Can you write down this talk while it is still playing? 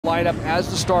Lineup as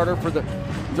the starter for the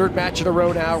third match in a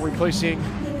row now, replacing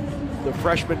the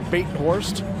freshman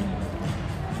Batenhorst.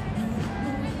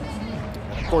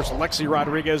 And of course, Lexi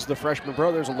Rodriguez, the freshman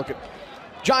pro. There's a look at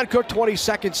John Cook,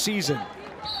 22nd season.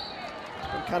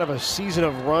 And kind of a season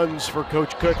of runs for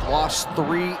Coach Cook. Lost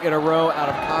 3 in a row out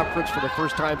of conference for the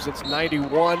first time since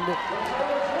 '91.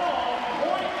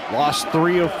 Lost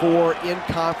 3 of 4 in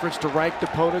conference to ranked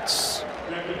opponents.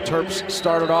 Terps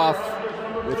started off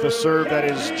with a serve that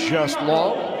is just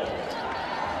long.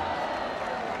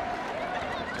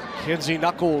 Kinsey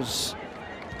Knuckles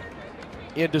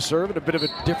into serve, and a bit of a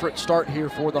different start here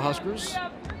for the Huskers,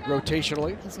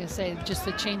 rotationally. I was going to say, just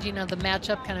the changing of the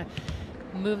matchup, kind of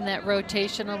moving that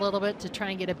rotation a little bit to try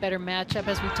and get a better matchup.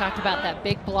 As we talked about, that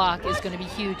big block is going to be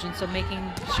huge, and so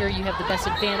making sure you have the best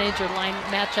advantage or line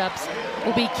matchups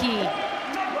will be key.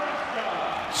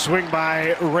 Swing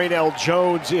by Raynell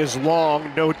Jones is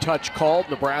long, no touch called.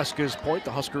 Nebraska's point.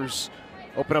 The Huskers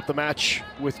open up the match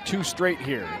with 2 straight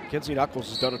here. Kinsey Knuckles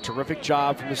has done a terrific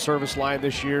job from the service line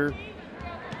this year.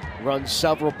 Run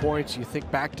several points. You think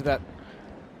back to that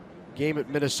game at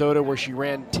Minnesota where she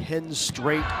ran 10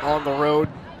 straight on the road.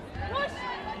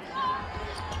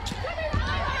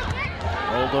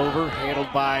 Rolled over,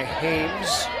 handled by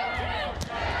Hames.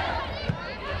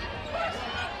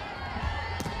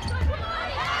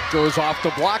 Goes off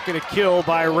the block, and a kill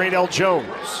by Raynell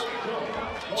Jones.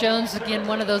 Jones, again,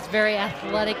 one of those very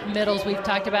athletic middles. We've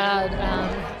talked about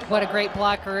what a great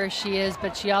blocker she is,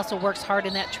 but she also works hard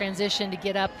in that transition to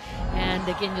get up. And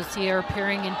again, you'll see her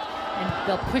appearing, and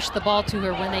they'll push the ball to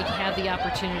her when they have the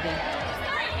opportunity.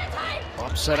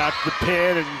 Bump set out to the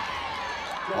pin, and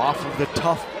off of the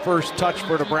tough first touch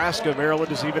for Nebraska.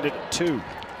 Maryland is even at 2.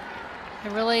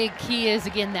 And really key is,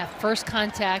 again, that first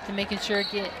contact and making sure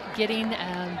getting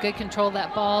good control of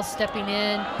that ball, stepping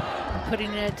in and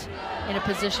putting it in a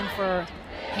position for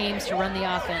Hames to run the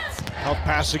offense. Tough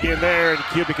pass again there, and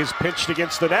Kubik is pinched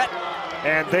against the net.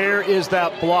 And there is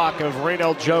that block of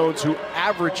Raynell Jones, who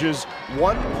averages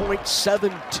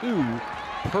 1.72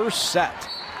 per set.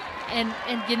 And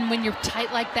again, when you're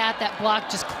tight like that, that block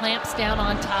just clamps down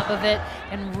on top of it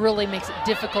and really makes it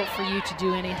difficult for you to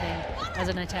do anything as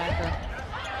an attacker.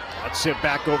 That's sent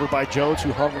back over by Jones,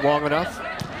 who hung long enough.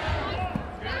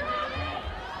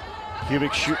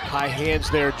 Kubik shoot high hands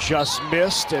there, just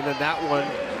missed, and then that one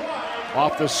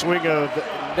off the swing of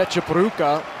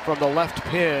Nechaparuka from the left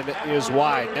pin is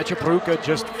wide. Nechaparuka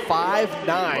just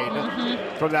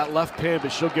 5'9" from that left pin,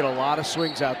 but she'll get a lot of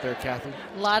swings out there, Kathy.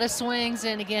 A lot of swings,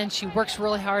 and again, she works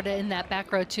really hard in that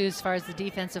back row too as far as the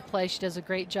defensive play. She does a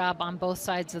great job on both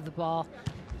sides of the ball.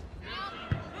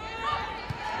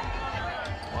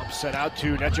 Bump set out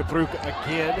to Nechaparuka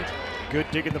again. Good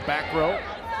dig in the back row.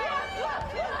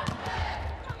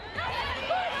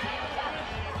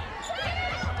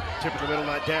 Tip of the middle,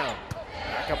 not down.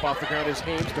 Back up off the ground is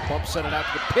Hames to bump set it out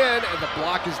to the pin, and the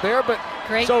block is there, but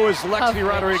great so is Lexi coverage.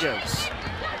 Rodriguez.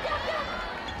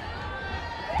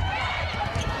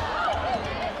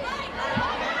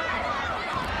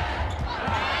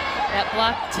 That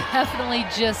block definitely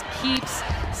just keeps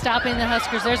stopping the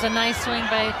Huskers. There's a nice swing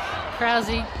by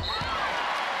Krause.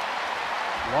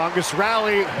 Longest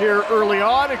rally here early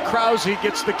on, and Krause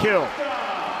gets the kill.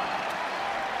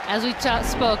 As we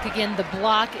spoke, again, the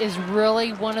block is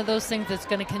really one of those things that's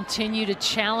going to continue to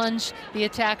challenge the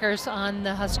attackers on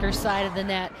the Husker side of the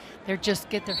net. They just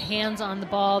get their hands on the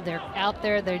ball. They're out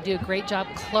there. They do a great job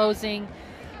closing.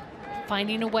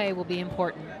 Finding a way will be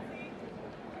important.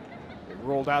 They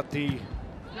rolled out the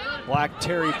black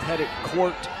Terry Pettit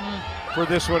court for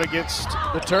this one against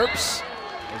the Terps,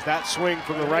 as that swing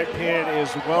from the right pin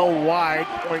is well wide,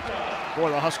 point for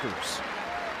the Huskers.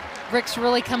 Ricks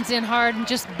really comes in hard and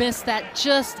just missed that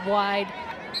just wide,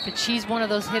 but she's one of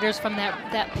those hitters from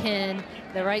that pin,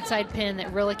 the right side pin, that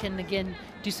really can, again,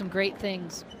 do some great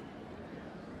things.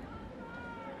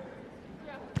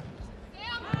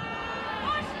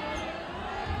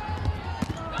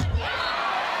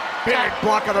 Big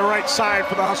block on the right side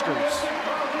for the Huskers.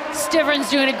 Stiveren's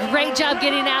doing a great job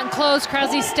getting out and close.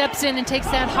 Krause steps in and takes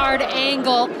that hard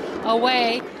angle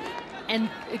away. And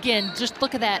again, just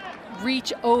look at that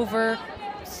reach over,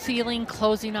 ceiling,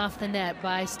 closing off the net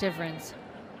by Stiveren's.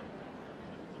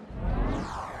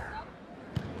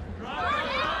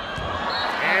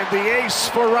 And the ace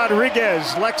for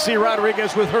Rodriguez. Lexi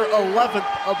Rodriguez with her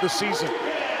 11th of the season.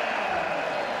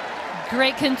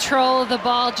 Great control of the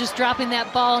ball, just dropping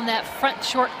that ball in that front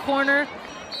short corner,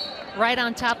 right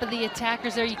on top of the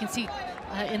attackers there. You can see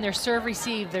in their serve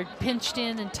receive, they're pinched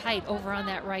in and tight over on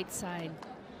that right side.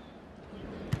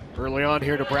 Early on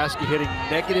here, Nebraska hitting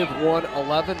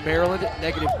 -111, Maryland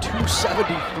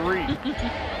 -273.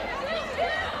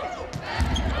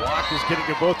 Block is getting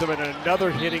to both of them, and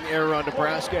another hitting error on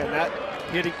Nebraska, and that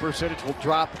hitting percentage will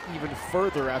drop even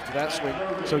further after that swing.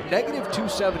 So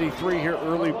 -273 here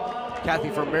early, Kathy,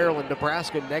 for Maryland.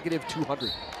 Nebraska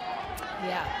 -200.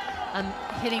 Yeah,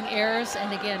 hitting errors,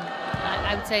 and again,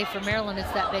 I would say for Maryland,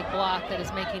 it's that big block that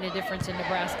is making a difference in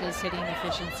Nebraska's hitting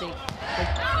efficiency. But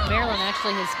Maryland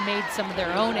actually has made some of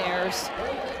their own errors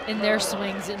in their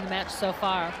swings in the match so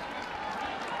far.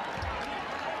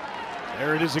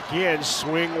 There it is again,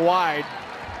 swing wide.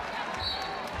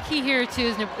 Key here too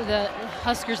is the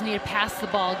Huskers need to pass the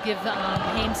ball, give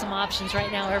Hames some options.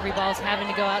 Right now, every ball's having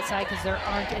to go outside because there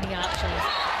aren't any options.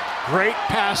 Great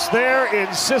pass there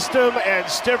in system, and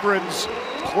Stivrins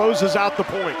closes out the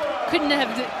point. Couldn't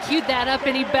have queued that up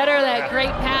any better, that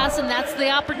great pass, and that's the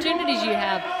opportunities you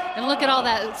have. And look at all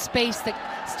that space that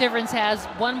Stivrins has.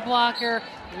 One blocker,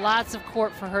 lots of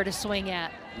court for her to swing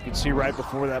at. You can see right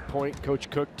before that point, Coach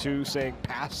Cook too saying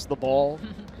pass the ball,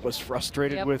 was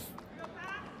frustrated with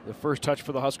the first touch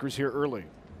for the Huskers here early.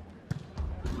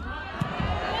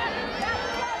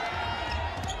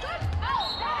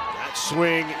 That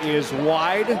swing is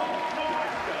wide.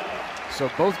 So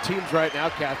both teams right now,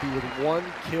 Kathy, with one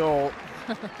kill.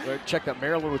 Check that,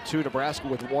 Maryland with 2, Nebraska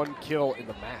with 1 kill in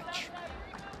the match.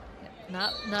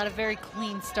 Not a very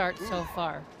clean start so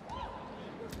far.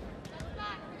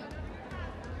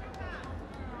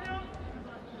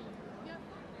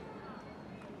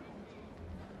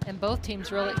 And both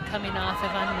teams really coming off,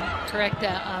 if I'm correct,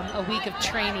 a week of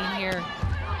training here.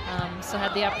 So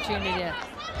had the opportunity to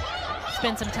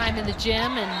spend some time in the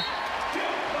gym. And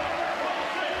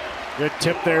good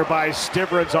tip there by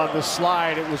Stivrins on the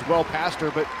slide. It was well past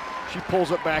her, but she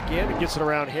pulls it back in and gets it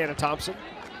around Hannah Thompson.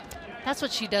 That's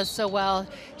what she does so well.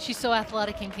 She's so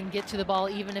athletic and can get to the ball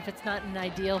even if it's not in an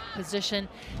ideal position.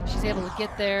 She's able to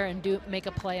get there and make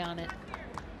a play on it.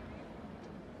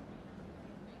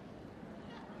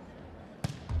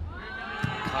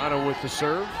 Kano with the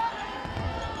serve.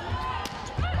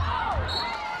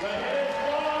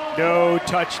 No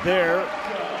touch there.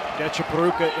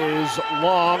 Nechaparuka is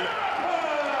long,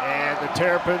 and the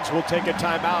Terrapins will take a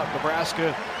timeout.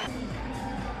 Nebraska.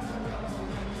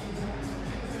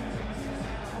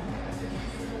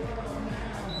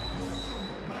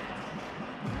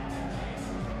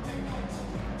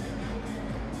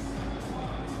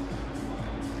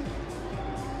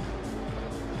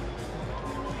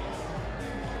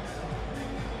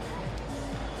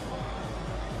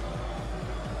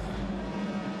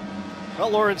 Well,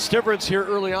 Lauren, Stivrins here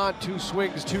early on, 2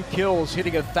 swings, 2 kills,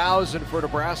 hitting 1,000 for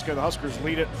Nebraska. The Huskers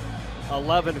lead it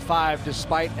 11-5,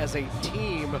 despite as a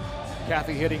team,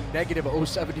 Kathy, hitting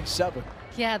 -077.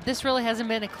 Yeah, this really hasn't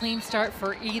been a clean start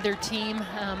for either team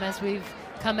as we've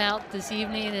come out this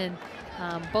evening, and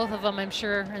both of them, I'm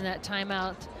sure, in that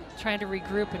timeout, trying to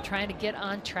regroup and trying to get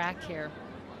on track here.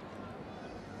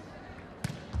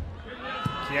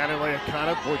 Kiana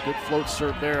Leakana, boy, good float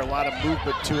serve there, a lot of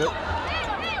movement to it.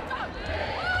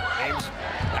 Ames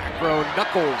back row,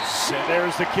 Knuckles, and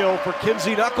there's the kill for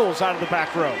Kinsey Knuckles out of the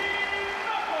back row.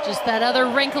 Just that other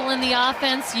wrinkle in the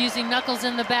offense, using Knuckles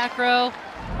in the back row.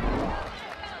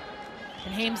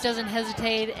 And Hames doesn't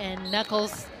hesitate, and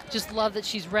Knuckles just love that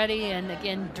she's ready, and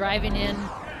again, driving in,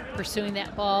 pursuing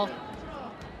that ball.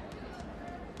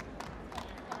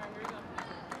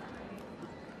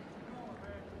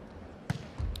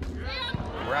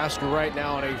 Nebraska right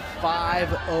now on a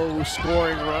 5-0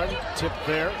 scoring run. Tip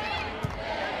there.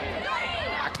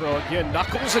 Back row again,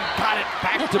 Knuckles, and got it.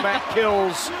 Back-to-back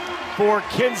kills for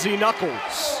Kinsey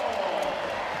Knuckles.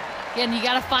 Again, you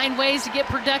got to find ways to get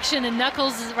production, and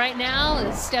Knuckles right now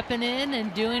is stepping in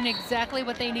and doing exactly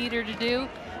what they need her to do.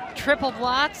 Triple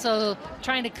block, so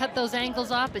trying to cut those angles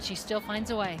off, but she still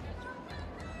finds a way.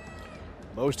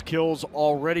 Most kills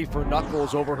already for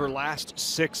Knuckles over her last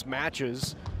 6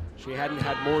 matches. She hadn't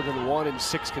had more than 1 in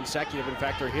 6 consecutive. In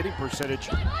fact, her hitting percentage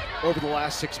over the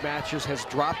last 6 matches has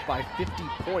dropped by 50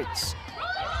 points.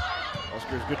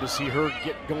 Huskers, good to see her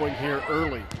get going here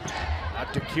early.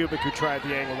 Out to Kubik, who tried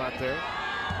the angle, not there.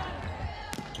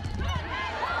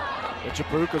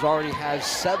 Nechaparuka already has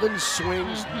 7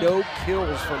 swings, no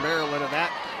kills for Maryland, and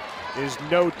that is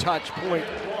no touch point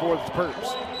for the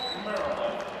Terps.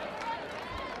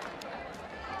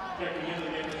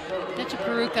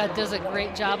 Nechaparuka does a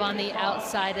great job on the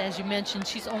outside. As you mentioned,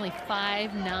 she's only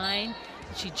 5'9".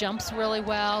 She jumps really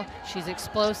well. She's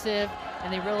explosive,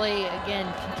 and they really,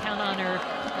 again, can count on her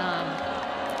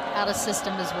out of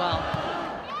system as well.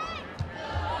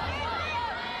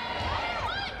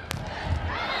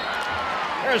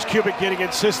 There's Kubik getting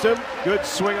in system. Good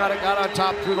swing on it, got on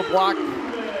top through the block.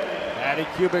 Maddie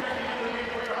Kubik,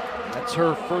 that's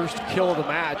her first kill of the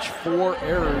match. 4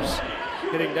 errors,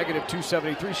 hitting negative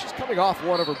 273. She's coming off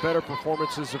one of her better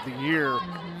performances of the year.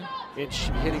 And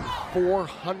she hitting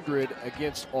 400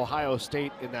 against Ohio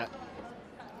State in that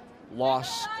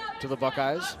loss to the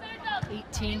Buckeyes.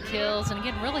 18 kills, and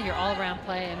again, really her all-around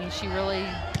play. I mean, she really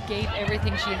gave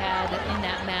everything she had in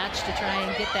that match to try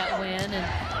and get that win,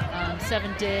 and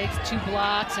 7 digs, 2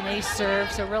 blocks, an ace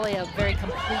serve, so really a very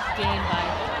complete game by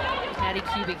Maddie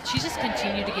Kubik. She's just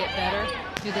continued to get better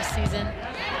through this season.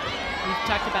 We've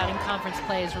talked about in conference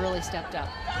play has really stepped up.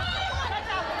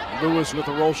 Lewis with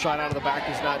a roll shot out of the back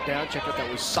is not down. Check out, that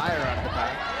was Sire out of the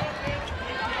back.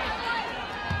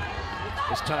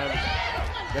 This time,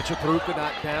 Nechaparuka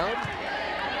not down.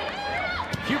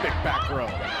 Kubik back row.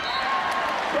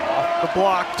 Off the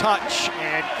block, touch,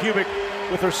 and Kubik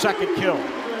with her second kill.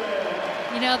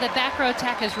 You know, the back row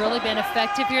attack has really been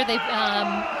effective here. They've,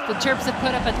 the Terps have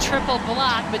put up a triple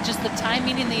block, but just the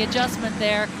timing and the adjustment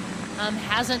there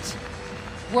hasn't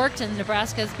worked, and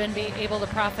Nebraska has been able to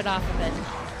profit off of it.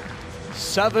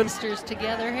 7 sisters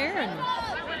together here, and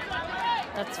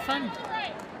that's fun.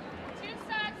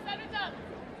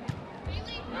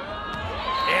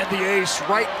 And the ace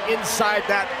right inside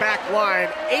that back line.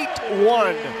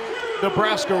 8-1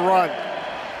 Nebraska run.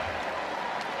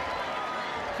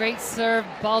 Great serve,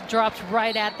 ball drops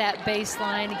right at that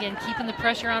baseline. Again, keeping the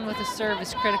pressure on with the serve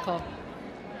is critical.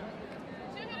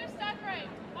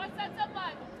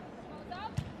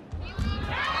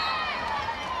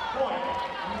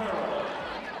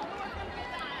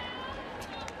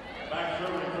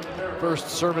 First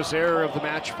service error of the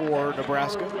match for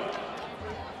Nebraska.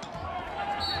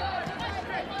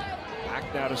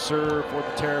 Back now to serve for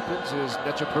the Terrapins is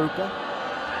Nechaparuka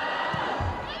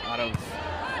out of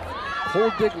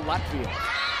Holdig, Latvia.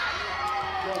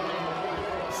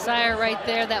 Sire right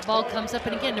there, that ball comes up,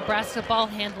 and again, Nebraska ball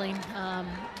handling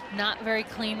not very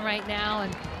clean right now,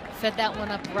 and fed that one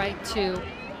up right to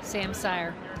Sam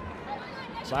Sire.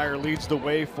 Sire leads the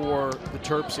way for the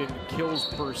Terps in kills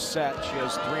per set. She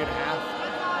has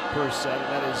 3.5 per set,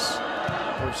 and that is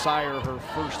for Sire her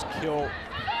first kill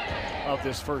of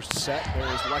this first set. There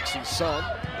is Lexi's son.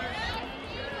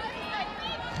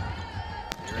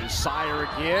 There is Sire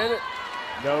again.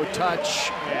 No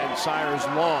touch, and Sire's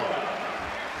long.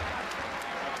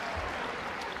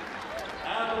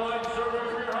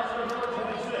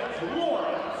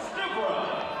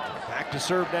 Back to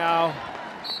serve now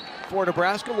for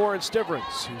Nebraska, Lauren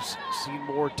Stivrins, who's seen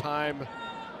more time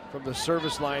from the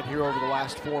service line here over the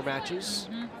last 4 matches.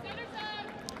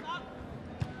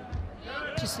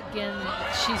 Just again,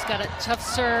 she's got a tough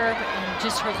serve, and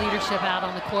just her leadership out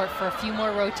on the court for a few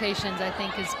more rotations, I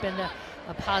think, has been a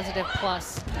positive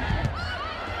plus.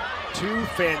 2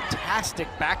 fantastic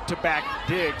back-to-back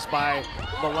digs by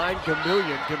Malign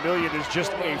Gamillion. Gamillion is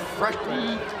just a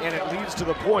freshman, and it leads to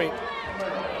the point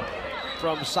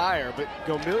from Sire, but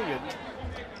Gamillion,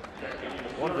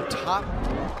 one of the top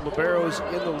liberos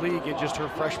in the league in just her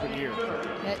freshman year.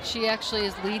 Yeah, she actually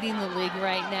is leading the league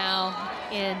right now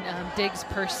in digs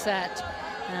per set.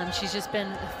 She's just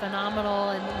been phenomenal,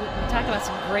 and we talk about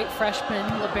some great freshman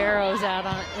liberos out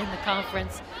in the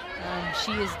conference.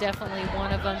 She is definitely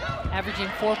one of them, averaging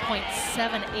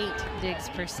 4.78 digs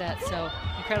per set, so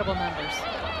incredible numbers.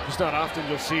 It's not often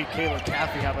you'll see Kayla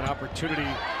Taffy have an opportunity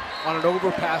on an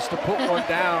overpass to put one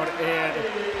down, and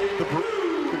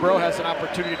the bro has an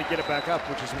opportunity to get it back up,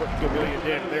 which is what Gamillion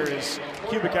did. There is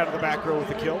Kubik out of the back row with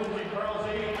the kill.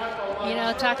 You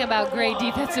know, talking about great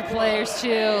defensive players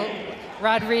too,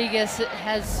 Rodriguez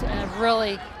has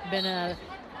really been a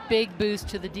big boost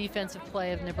to the defensive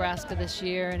play of Nebraska this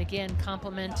year, and again,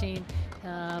 complimenting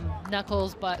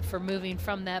Knuckles, but for moving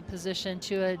from that position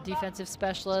to a defensive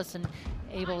specialist and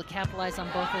able to capitalize on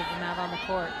both of them out on the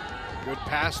court. Good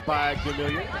pass by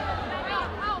Gamillion.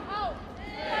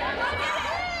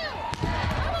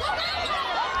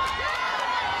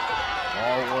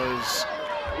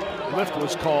 Lift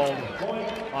was called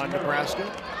on Nebraska,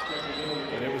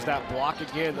 and it was that block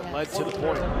again that led to the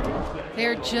point.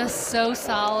 They're just so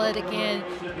solid. Again,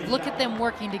 look at them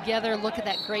working together. Look at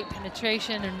that great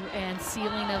penetration and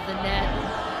sealing of the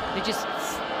net. They just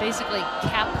basically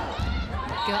cap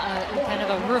kind of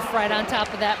a roof right on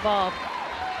top of that ball.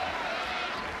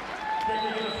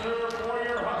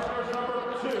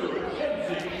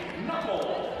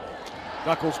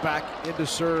 Knuckles back into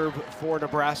serve for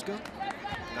Nebraska.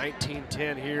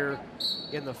 19-10 here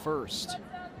in the first.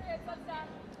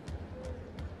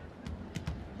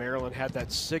 Maryland had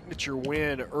that signature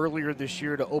win earlier this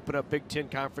year to open up Big Ten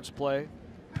Conference play.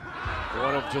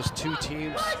 One of just 2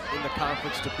 teams in the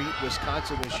conference to beat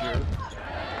Wisconsin this year.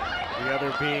 The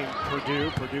other being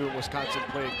Purdue. Purdue and Wisconsin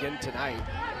play again tonight.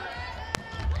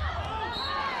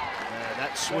 And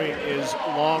that swing is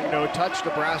long, no touch.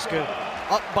 Nebraska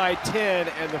up by 10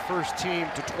 and the first team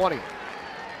to 20.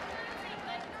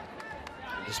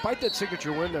 Despite that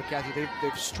signature win, though, Kathy,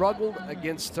 they've struggled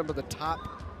against some of the top,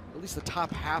 at least the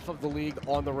top half of the league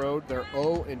on the road. They're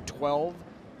 0-12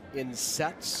 in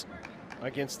sets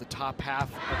against the top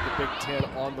half of the Big Ten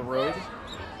on the road.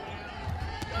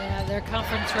 Yeah, their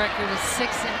conference record is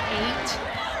 6-8.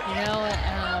 You know,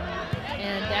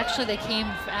 and actually they came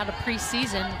out of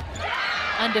preseason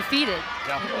undefeated.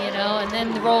 Yeah. You know, and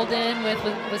then rolled in with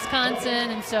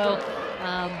Wisconsin, and so.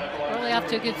 Really off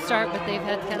to a good start, but they've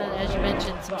had kind of, as you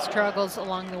mentioned, some struggles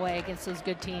along the way against those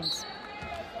good teams.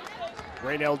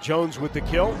 Raynell Jones with the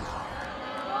kill.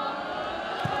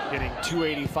 Getting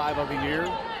 285 on the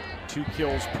year, 2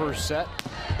 kills per set.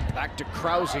 Back to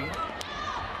Krause.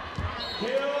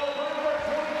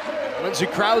 Lindsey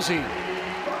Krause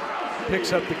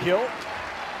picks up the kill.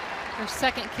 Her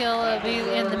second kill will be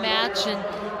in the match,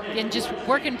 and just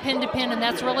working pin to pin, and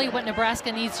that's really what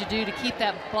Nebraska needs to do to keep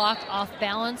that block off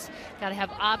balance. Got to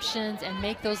have options and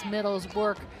make those middles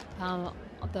work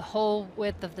the whole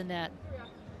width of the net.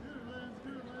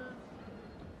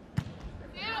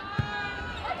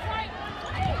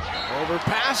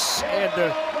 Overpass and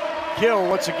the kill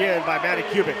once again by Maddie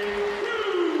Kubik.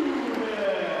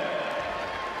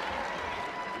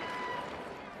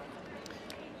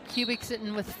 Kubik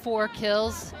sitting with 4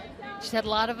 kills. She's had a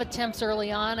lot of attempts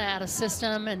early on out of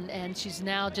system, and she's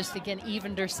now just again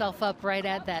evened herself up right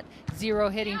at that 0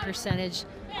 hitting percentage.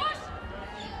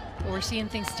 But we're seeing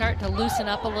things start to loosen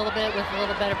up a little bit with a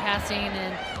little better passing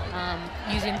and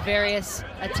using various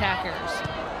attackers.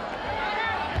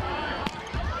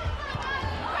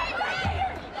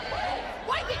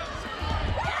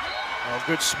 Oh,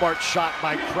 good smart shot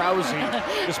by Krause.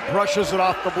 Just brushes it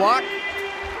off the block.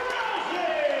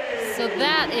 So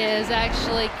that is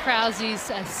actually Krause's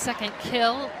second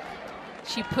kill.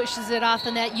 She pushes it off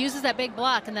the net, uses that big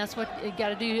block, and that's what you got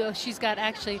to do. She's got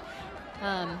actually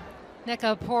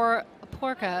Necha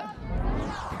Peruka.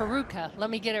 Let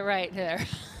me get it right there.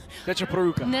 Necha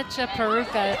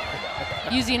Peruka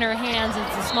using her hands.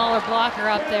 It's a smaller blocker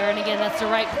up there, and again, that's the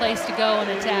right place to go and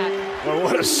attack. Well,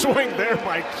 what a swing there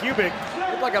by Kubik.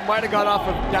 Looked like it might have gone off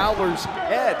of Dowler's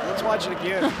head. Let's watch it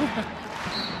again.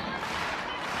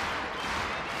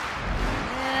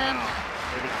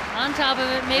 On top of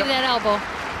it, maybe that elbow.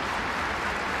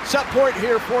 Set point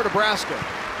here for Nebraska.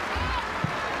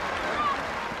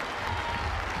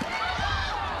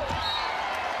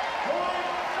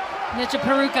 Necha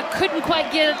Peruka couldn't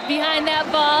quite get behind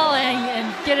that ball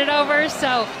and get it over,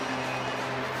 so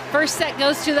first set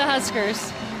goes to the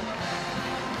Huskers.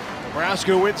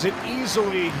 Nebraska wins it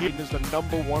easily. He is the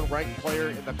 #1 ranked player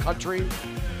in the country.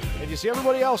 And you see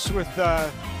everybody else with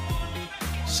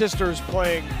sisters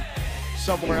playing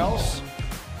somewhere else.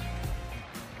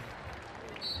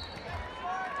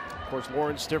 Of course,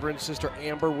 Lauren Stiveren's sister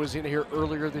Amber was in here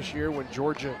earlier this year when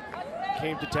Georgia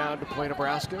came to town to play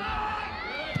Nebraska.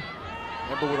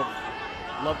 Amber would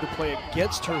have loved to play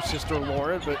against her sister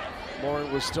Lauren, but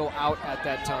Lauren was still out at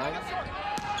that time.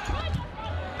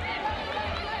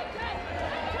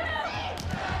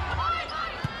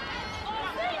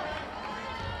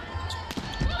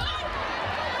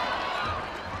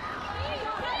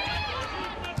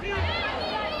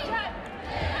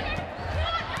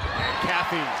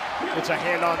 Gets a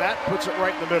hand on that, puts it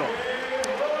right in the middle.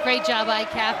 Great job by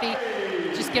Caffey.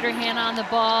 Just get her hand on the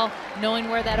ball, knowing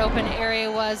where that open area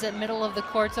was at middle of the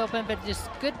court's open, but just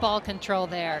good ball control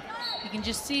there. You can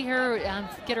just see her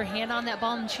get her hand on that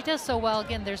ball, and she does so well.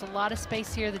 Again, there's a lot of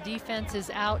space here. The defense is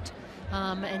out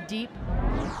and deep.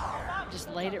 Just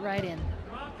laid it right in.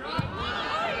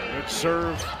 Good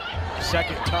serve,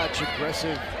 second touch,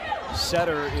 aggressive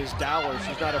setter is Dowler.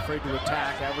 She's not afraid to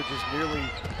attack, averages nearly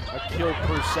a kill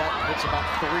per set, hits about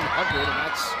 300, and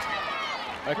that's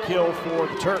a kill for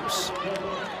the Terps.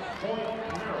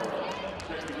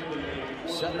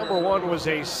 Set #1 was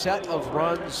a set of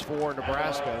runs for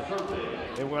Nebraska.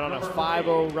 They went on a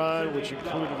 5-0 run, which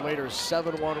included later a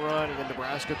 7-1 run, and then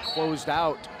Nebraska closed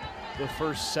out the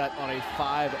first set on a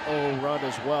 5-0 run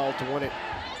as well to win it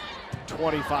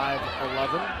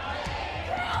 25-11.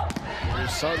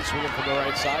 Here's Sun swinging from the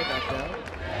right side, knocked down.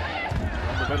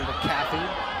 On the middle to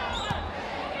Caffey.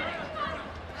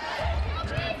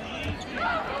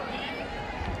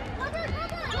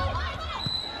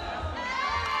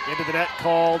 Into the net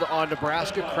called on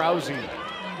Nebraska. Krause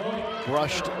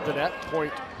brushed the net,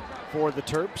 point for the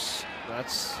Terps.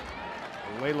 That's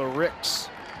Layla Ricks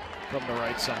from the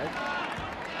right side.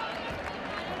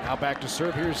 Now back to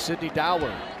serve. Here's Sydney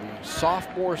Dowler, the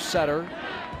sophomore setter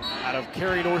out of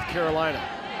Cary, North Carolina.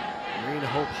 Green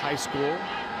Hope High School.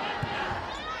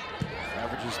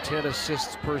 Averages 10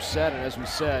 assists per set, and as we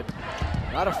said,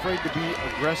 not afraid to be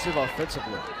aggressive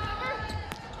offensively.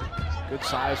 Good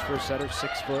size for a setter,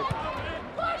 6 foot.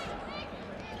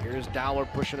 Here's Dowler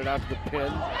pushing it out to the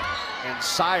pin, and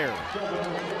Sire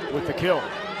with the kill.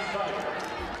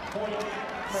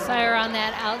 Sire on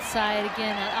that outside,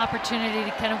 again, an opportunity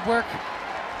to kind of work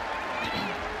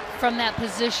from that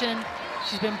position.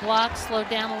 She's been blocked, slowed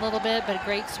down a little bit, but a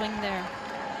great swing there.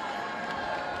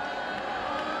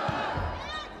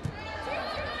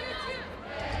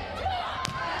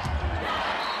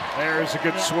 There's a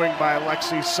good swing by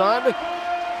Lexi Sun.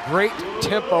 Great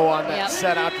tempo on that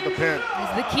set out to the pin.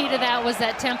 The key to that was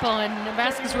that tempo, and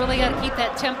Nebraska's really got to keep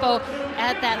that tempo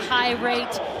at that high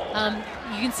rate.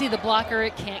 You can see the blocker,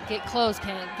 it can't get close,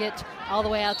 can't get all the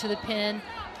way out to the pin,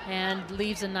 and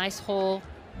leaves a nice hole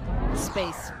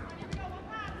space.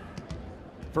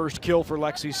 First kill for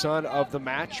Lexi Sun of the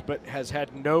match, but has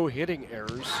had no hitting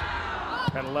errors.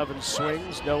 Had 11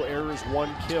 swings, no errors,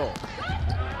 1 kill.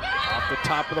 Off the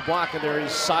top of the block, and there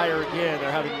is Sire again.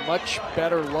 They're having much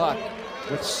better luck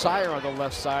with Sire on the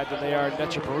left side than they are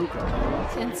Nechaparuka.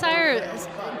 And Sire,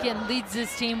 again, leads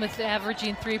this team with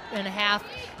averaging 3.5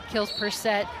 kills per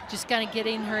set, just kind of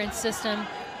getting her in system,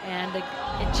 and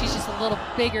she's just a little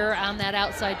bigger on that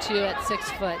outside too at 6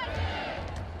 foot.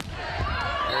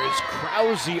 There's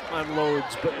Krause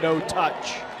unloads, but no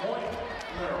touch.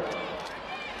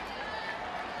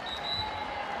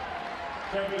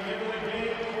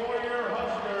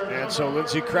 And so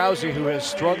Lindsay Krause, who has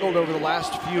struggled over the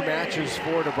last few matches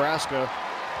for Nebraska,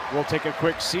 will take a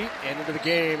quick seat, and into the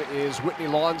game is Whitney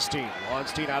Launstein.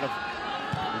 Launstein out of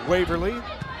Waverly.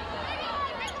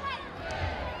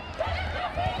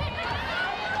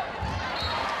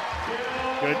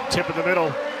 Good tip in the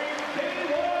middle.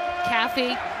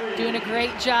 Caffey doing a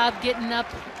great job getting up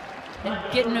and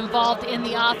getting involved in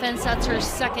the offense. That's her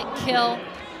 2nd kill.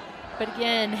 But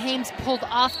again, Hames pulled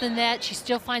off the net. She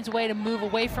still finds a way to move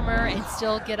away from her and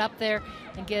still get up there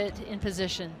and get in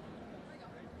position.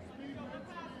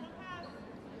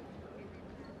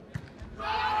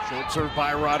 Short serve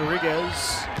by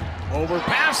Rodriguez.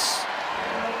 Overpass.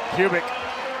 Kubik.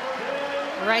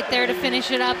 Right there to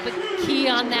finish it up, but key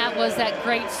on that was that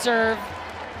great serve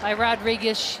by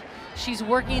Rodriguez. She's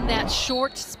working that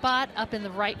short spot up in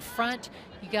the right front.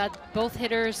 You got both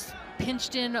hitters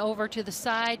pinched in over to the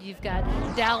side. You've got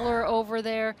Dowler over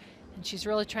there, and she's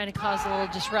really trying to cause a little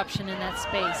disruption in that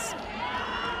space.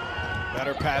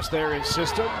 Better pass there in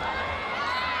system.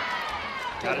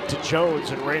 Got it to Jones,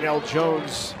 and Raynell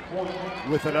Jones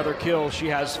with another kill. She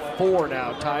has 4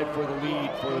 now, tied for the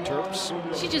lead for the Terps.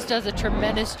 She just does a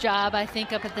tremendous job, I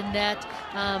think, up at the net,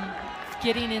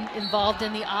 getting involved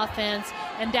in the offense.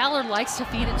 And Dowler likes to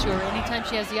feed it to her. Anytime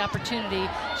she has the opportunity,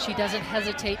 she doesn't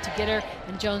hesitate to get her,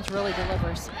 and Jones really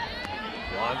delivers.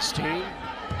 Launstein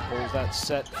pulls that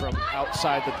set from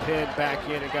outside the pin back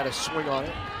in and got a swing on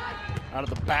it. Out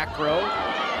of the back row,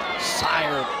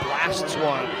 Sire blasts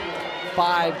one.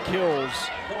 5 kills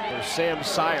for Sam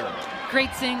Sire. Great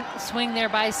swing there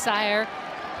by Sire.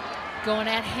 Going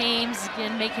at Hames,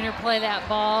 again, making her play that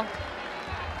ball.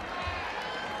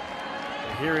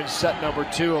 Here in set number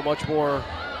 2, a much more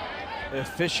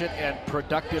efficient and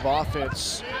productive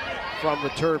offense from the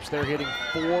Terps. They're hitting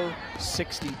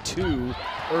 .462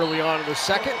 early on in the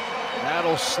second.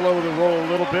 That'll slow the roll a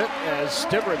little bit as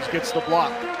Stivrins gets the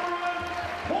block.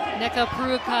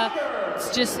 Nechaparuka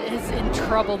just is in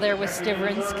trouble there with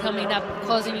Stivrins coming up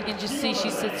closing. You can just see she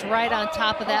sits right on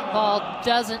top of that ball,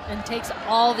 and takes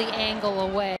all the angle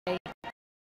away.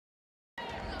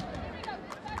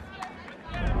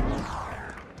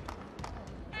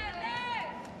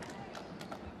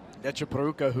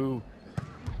 Nechaparuka, who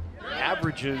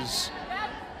averages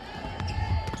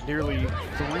nearly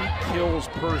 3 kills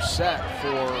per set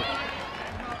for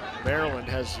Maryland,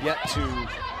 has yet to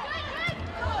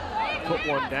put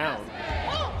one down.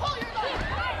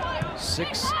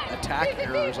 6 attack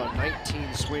errors on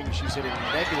 19 swings. She's hitting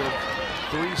negative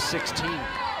 .316.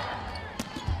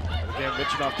 Again,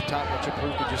 mentioned off the top,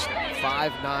 Nechaparuka just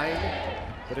 5'9",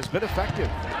 but has been effective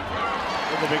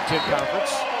in the Big Ten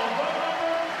Conference.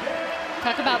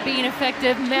 Talk about being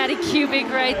effective. Maddie Kubik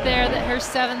right there, that her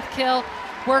 7th kill.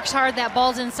 Works hard, that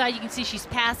ball's inside. You can see she's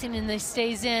passing and they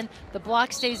stays in. The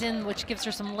block stays in, which gives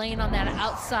her some lane on that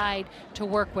outside to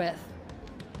work with.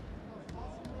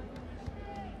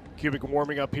 Kubik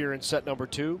warming up here in set number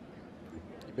 2. You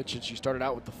mentioned she started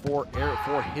out with the 4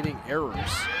 hitting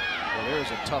errors. Well,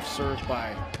 there's a tough serve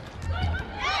by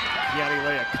Kiani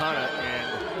Leakana, and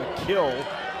the kill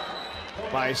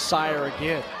by Sire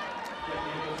again.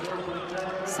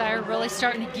 Sire really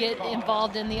starting to get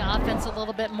involved in the offense a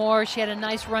little bit more. She had a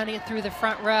nice run through the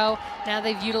front row. Now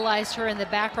they've utilized her in the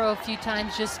back row a few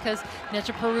times just because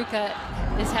Nebraska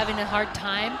is having a hard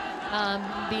time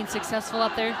being successful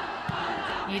up there.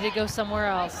 Need to go somewhere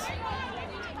else.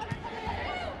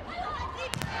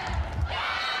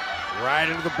 Right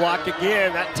into the block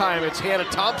again. That time it's Hannah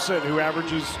Thompson who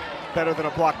averages better than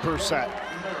a block per set.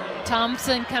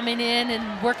 Thompson coming in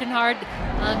and working hard,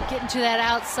 getting to that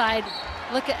outside.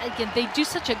 Look at, again, they do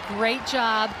such a great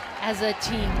job as a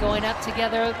team, going up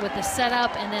together with the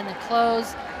setup and then the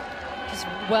close. Just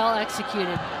well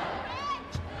executed.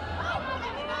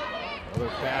 Another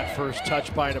bad first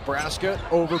touch by Nebraska.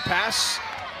 Overpass,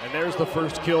 and there's the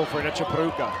first kill for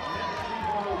Nebraska.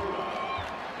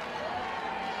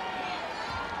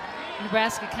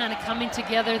 Nebraska kind of coming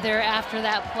together there after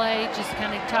that play, just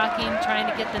kind of talking, trying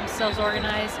to get themselves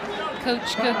organized.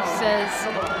 Coach Cook says,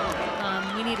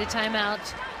 we need a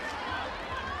timeout.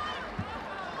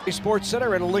 Sports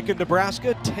Center in Lincoln,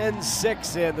 Nebraska,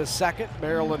 10-6 in the second.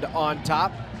 Maryland on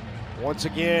top. Once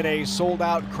again, a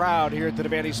sold-out crowd here at the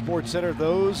Devaney Sports Center.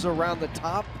 Those around the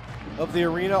top of the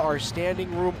arena are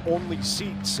standing room only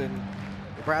seats, and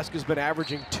Nebraska's been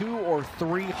averaging 200 or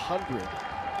 300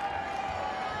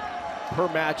 per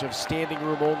match of standing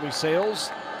room only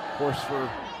sales. Of course, for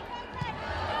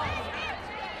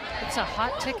it's a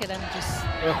hot ticket. I'm just,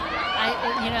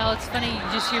 you know, it's funny.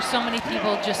 You just hear so many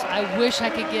people just, I wish I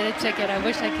could get a ticket. I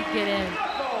wish I could get in.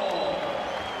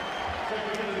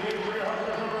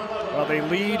 Well, they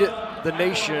lead the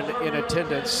nation in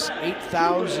attendance,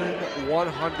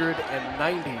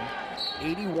 8,190,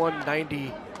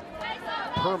 81.90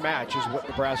 per match is what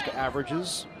Nebraska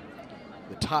averages.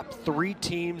 The top 3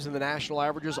 teams in the national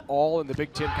averages, all in the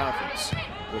Big Ten Conference.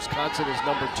 Wisconsin is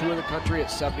number 2 in the country at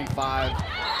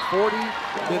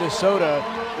 75.40. Minnesota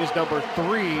is number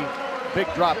 3, big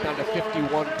drop down to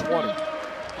 51.20.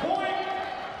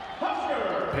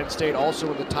 Penn State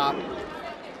also in the top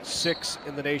 6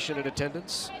 in the nation in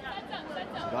attendance.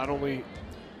 Not only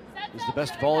is the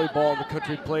best volleyball in the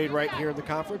country played right here in the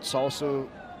conference, also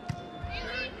the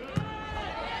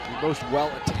most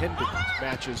well-attended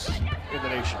matches in the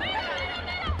nation.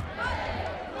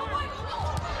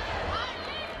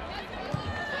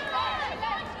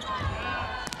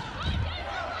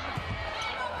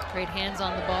 Great hands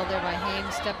on the ball there by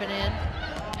Hames stepping in.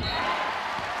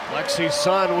 Lexi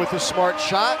Sun with a smart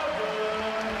shot.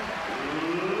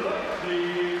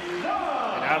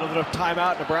 And out of the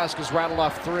timeout, Nebraska's rattled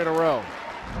off 3 in a row.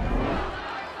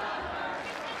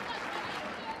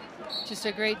 Just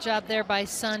a great job there by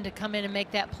Sun to come in and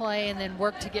make that play and then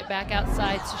work to get back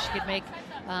outside so she could make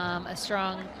a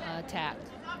strong attack.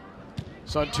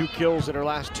 Sun 2 kills in her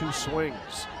last 2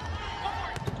 swings.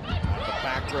 The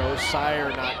back row, Sire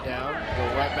not down.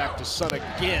 Go right back to Sun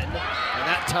again. And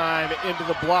that time into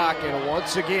the block. And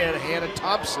once again, Hannah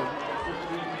Thompson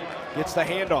gets the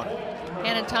hand on it.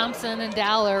 Hannah Thompson and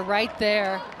Dowler right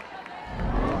there.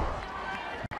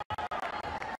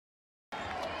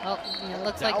 Oh, it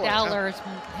looks like Dowler's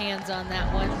hands on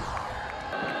that one.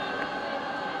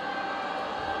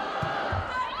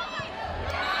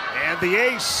 And the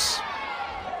ace.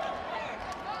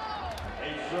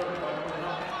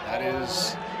 That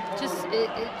is it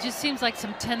just seems like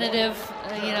some tentative,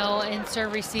 you know, in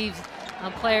serve receives,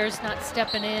 players not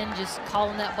stepping in, just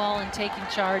calling that ball and taking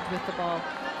charge with the ball.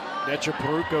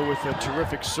 Nebraska with a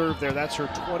terrific serve there. That's her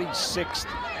 26th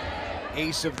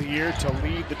ace of the year to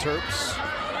lead the Terps.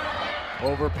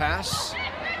 Overpass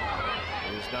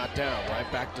is not down. Right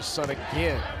back to Sun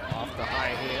again off the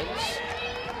high hands.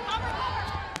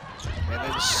 And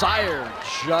then Sire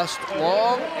just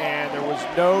long, and there was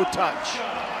no touch.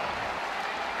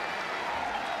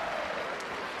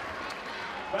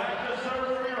 Back to serve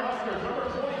for your Huskers, number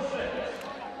 26,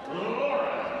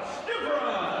 Laura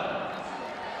Stivrans.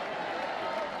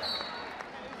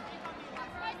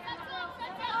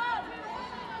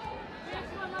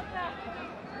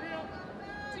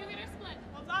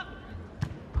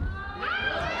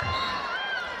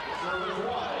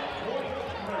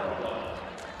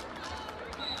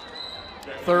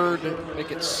 Third,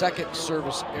 make it second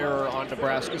service error on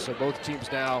Nebraska, so both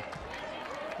teams now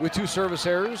with 2 service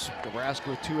errors. Nebraska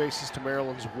with 2 aces to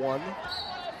Maryland's 1.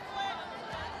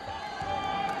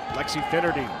 Lexi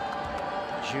Finnerty,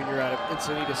 junior out of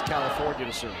Encinitas, California,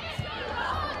 to serve.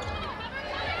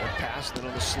 One pass, then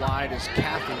on the slide is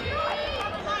Kathy.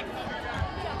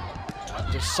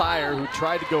 Up to Sire, who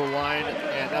tried to go line,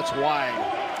 and that's wide.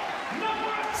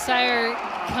 Sire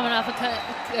coming off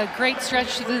a great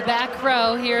stretch to the back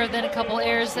row here, then a couple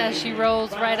airs as she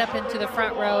rolls right up into the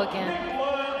front row again.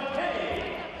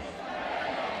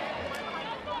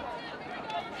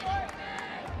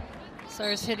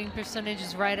 Sawyer's hitting percentage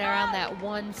is right around that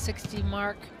 160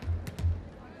 mark.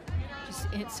 Just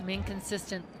some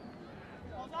inconsistent.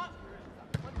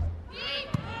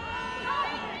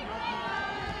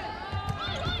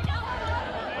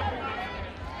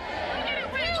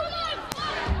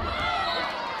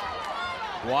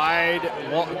 Wide,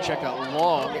 check out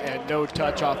long, and no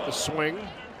touch off the swing.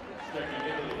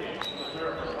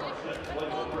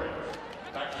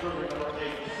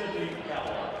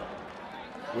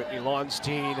 Whitney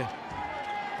Lonstein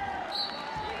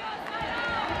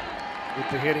with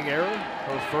the hitting error,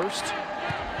 her first.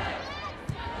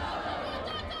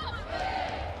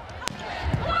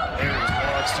 There's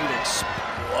Lonstein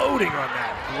exploding on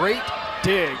that. Great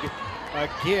dig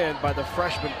again by the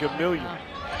freshman Gamillion.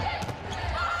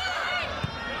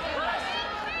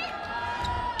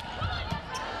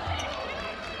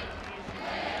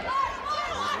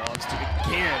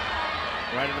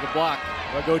 Right into the block.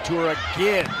 They'll go to her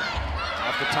again.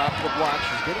 Off the top of the block.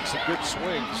 She's getting some good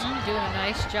swings. Doing a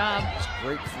nice job. It's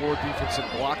great floor defense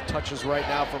and block touches right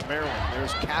now from Maryland.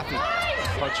 There's Caffey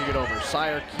punching it over.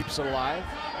 Sire keeps it alive.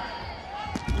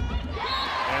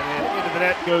 And then into the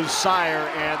net goes Sire,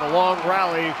 and the long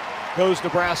rally goes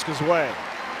Nebraska's way.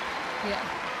 Yeah.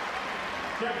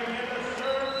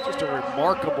 Just a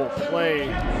remarkable play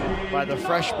by the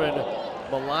freshman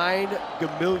Malign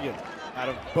Gamillion out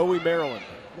of Bowie, Maryland.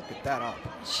 Look at that up.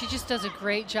 She just does a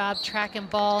great job tracking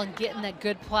ball and getting that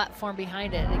good platform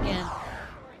behind it. Again,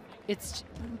 it's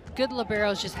good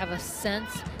liberos just have a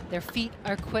sense. Their feet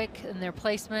are quick in their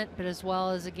placement, but as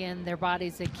well as, again, their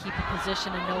bodies, they keep a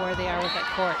position and know where they are with that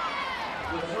court.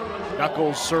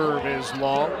 Knuckles' serve is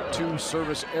long. 2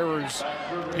 service errors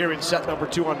here in set number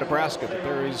 2 on Nebraska, but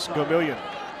there is Gamillion.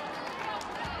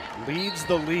 Leads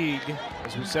the league,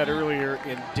 as we said earlier,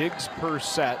 in digs per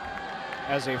set.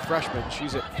 As a freshman,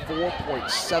 she's at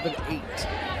 4.78.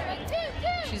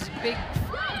 She's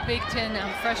Big Ten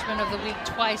Freshman of the Week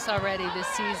twice already this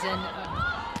season.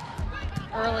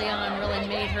 Early on, really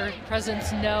made her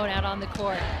presence known out on the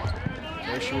court.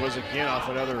 There she was again off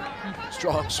another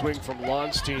strong swing from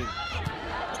Lonstein.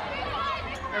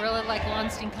 I really like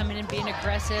Lonstein coming in, being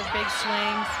aggressive, big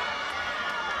swings.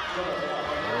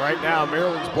 Right now,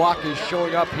 Maryland's block is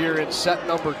showing up here in set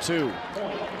number 2.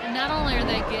 Not only are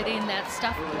they getting that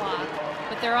stuff block,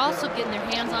 but they're also getting their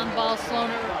hands on ball, slowing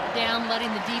her down,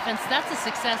 letting the defense. That's a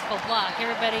successful block.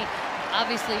 Everybody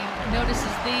obviously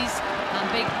notices these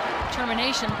big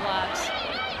termination blocks.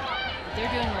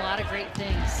 They're doing a lot of great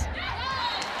things.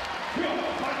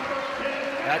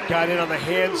 That got in on the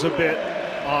hands a bit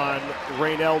on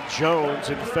Raynell Jones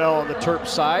and fell on the Terp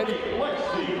side.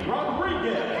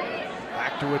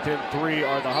 Back to within 3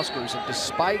 are the Huskers, and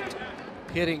despite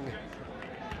hitting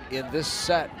in this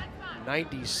set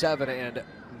 97 and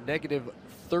negative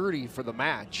 30 for the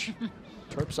match,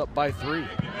 Terps up by 3.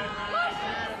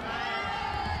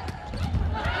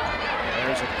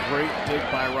 There's a great dig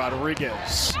by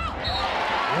Rodriguez.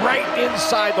 Right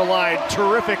inside the line,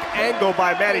 terrific angle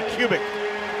by Maddie Kubik.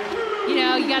 You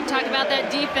know, you got to talk about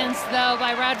that defense, though,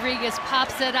 by Rodriguez.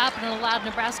 Pops it up and allowed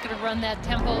Nebraska to run that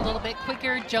tempo a little bit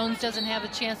quicker. Jones doesn't have a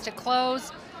chance to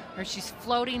close, or she's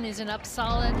floating, isn't up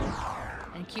solid,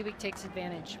 and Kubik takes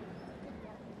advantage.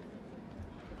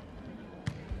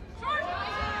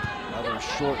 Another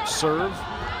short serve.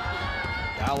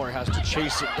 Dowler has to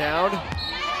chase it down,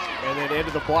 and then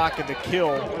into the block and the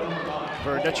kill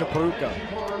for Nechaparuka.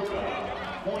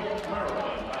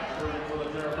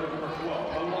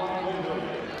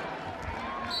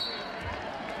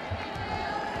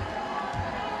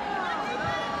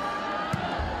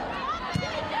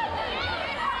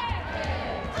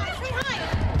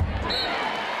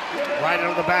 Right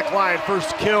on the back line,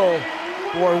 first kill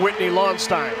for Whitney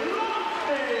Lonstein.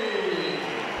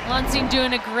 Lonstein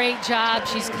doing a great job.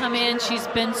 She's come in, she's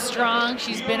been strong,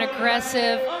 she's been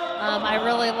aggressive. I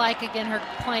really like, again, her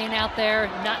playing out there,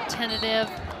 not tentative,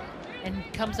 and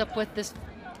comes up with this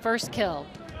first kill.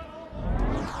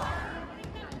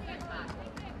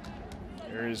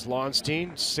 There is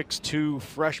Lonstein, 6'2"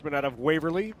 freshman out of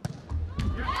Waverly,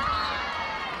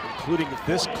 including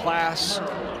this class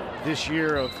this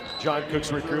year of John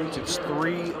Cook's recruits. It's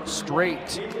 3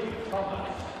 straight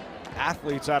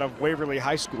athletes out of Waverly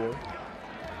High School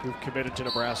who've committed to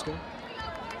Nebraska.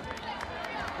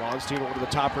 Lonstein, one of the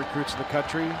top recruits in the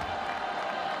country,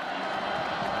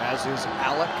 as is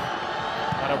Alec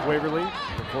out of Waverly.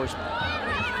 Of course,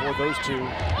 for those two,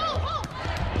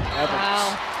 Evans.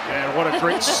 Wow. And what a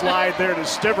great slide there to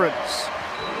Stivrins.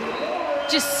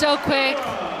 Just so quick,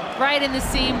 right in the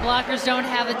seam. Blockers don't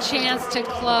have a chance to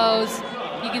close.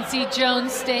 You can see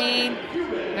Jones staying,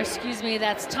 or excuse me,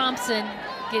 that's Thompson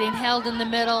getting held in the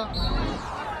middle.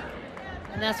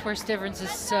 And that's where Stivrins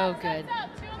is so good.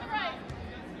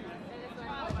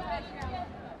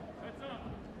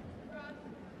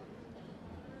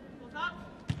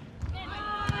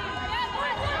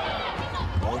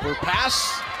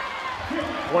 Overpass.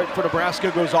 Point for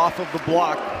Nebraska goes off of the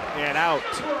block and out.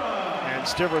 And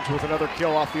Stivrins with another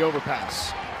kill off the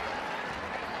overpass.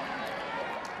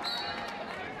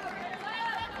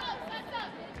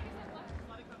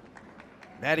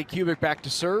 Maddie Kubik back to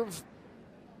serve.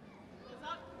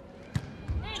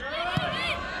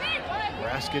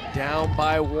 Nebraska down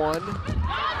by 1.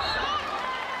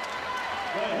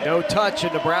 No touch,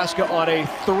 and Nebraska on a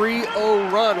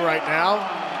 3-0 run right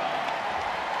now.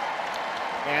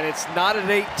 And it's not at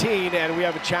 18, and we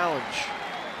have a challenge.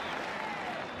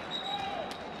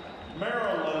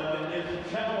 Maryland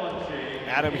is challenging.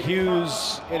 Adam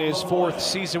Hughes, in his 4th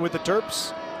season with the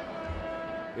Terps,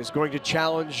 is going to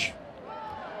challenge,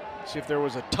 see if there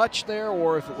was a touch there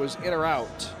or if it was in or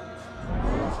out.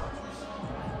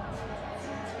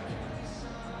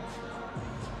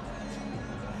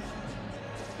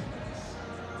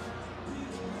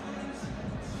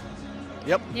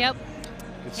 Yep. Yep.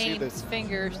 You can see the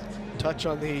fingers. touch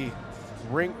on the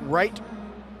right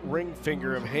ring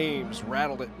finger of Hames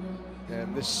rattled it.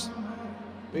 And this,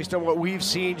 based on what we've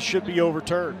seen, should be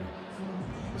overturned.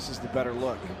 This is the better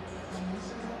look.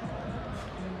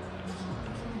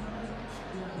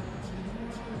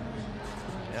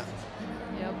 Yeah.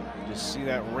 Yep. Just see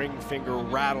that ring finger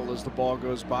rattle as the ball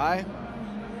goes by.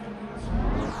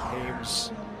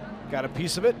 Hames got a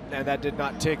piece of it, and that did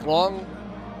not take long.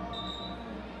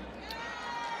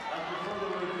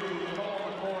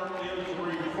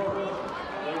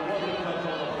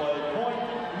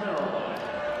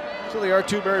 So the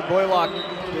R2 Mary Boylock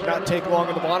did not take long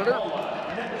in the monitor,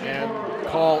 and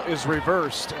call is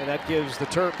reversed, and that gives the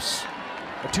Terps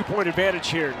a 2-point advantage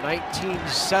here,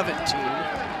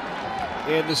 19-17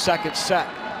 in the second set.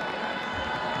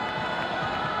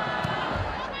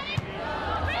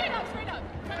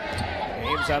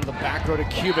 Ames out of the back row to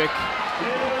Kubik.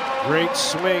 Great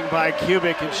swing by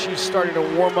Kubik, and she's starting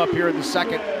to warm up here in the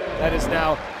second. That is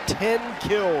now 10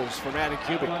 kills for Maddie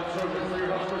Kubik.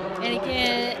 And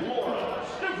again,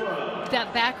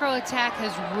 that back row attack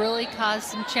has really caused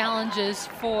some challenges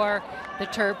for the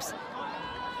Terps.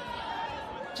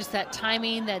 Just that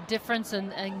timing, that difference,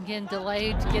 and again,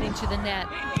 delayed getting to the net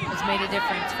has made a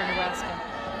difference for Nebraska.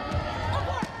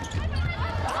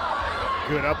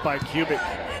 Good up by Kubik.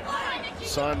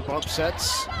 Sun bump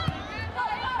sets.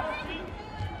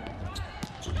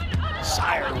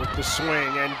 Sire with the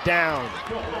swing and down.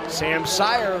 Sam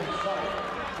Sire.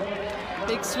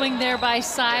 Big swing there by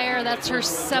Sire. That's her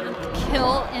 7th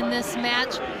kill in this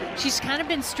match. She's kind of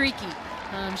been streaky.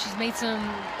 She's made some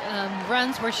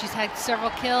runs where she's had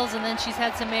several kills, and then she's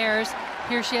had some errors.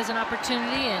 Here she has an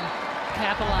opportunity and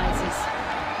capitalizes.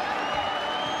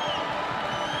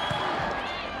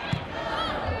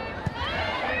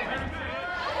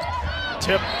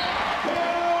 Tip.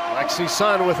 Lexi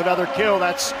Sun with another kill.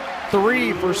 That's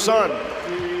 3 for Sun.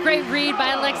 Great read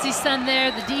by Alexi Sun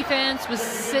there. The defense was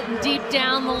sitting deep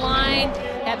down the line.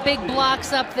 That big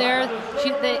block's up there.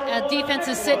 The defense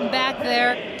is sitting back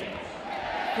there.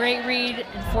 Great read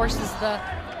and forces the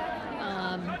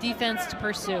defense to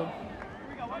pursue.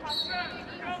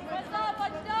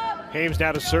 Hames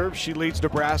now to serve. She leads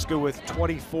Nebraska with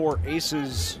 24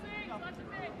 aces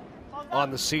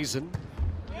on the season.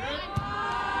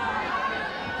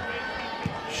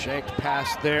 Shanked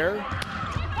pass there.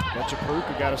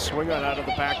 Betchaparuka got a swing on out of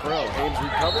the back row. Hames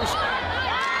recovers.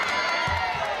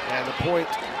 And the point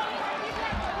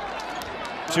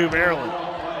to Maryland.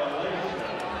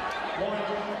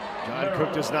 John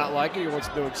Cook does not like it. He wants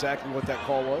to know exactly what that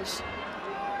call was.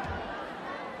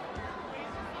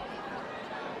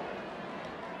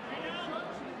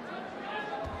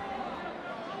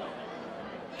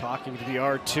 Talking to the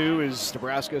R2 is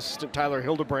Nebraska assistant Tyler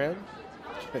Hildebrand.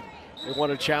 They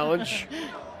want a challenge.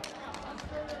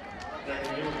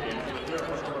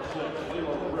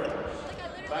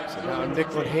 So now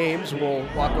Nicklin Hames will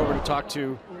walk over to talk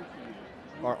to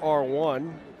our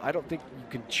R1. I don't think you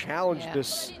can challenge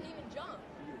this.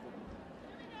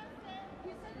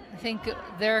 I think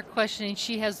they're questioning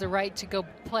she has the right to go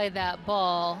play that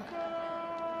ball.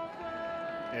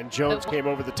 And Jones came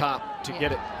over the top to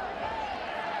get it.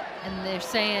 And they're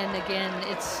saying, again,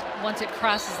 it's once it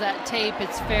crosses that tape,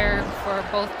 it's fair for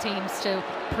both teams to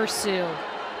pursue.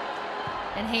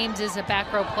 and Hames is a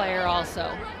back row player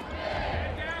also.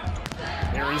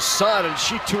 There is Sun, and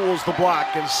she tools the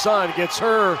block, and Sun gets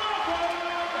her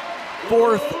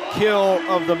 4th kill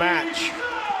of the match.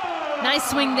 Nice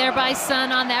swing there by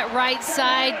Sun on that right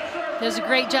side. Does a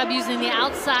great job using the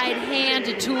outside hand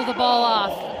to tool the ball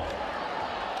off.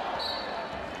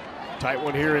 Tight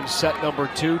one here in set number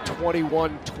 2,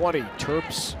 21-20.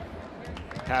 Terps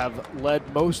have led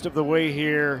most of the way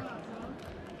here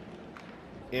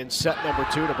in set number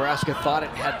 2. Nebraska thought it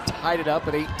had tied it up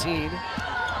at 18.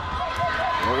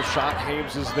 Roll shot,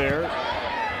 Hames is there.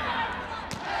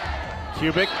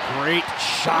 Kubik, great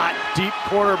shot, deep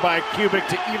corner by Kubik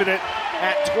to even it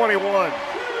at 21.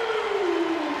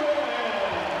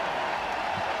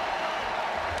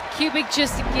 Kubik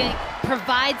just again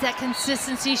provides that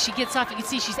consistency. She gets off, you can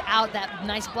see she's out that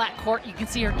nice black court. You can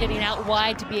see her getting out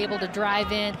wide to be able to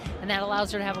drive in, and that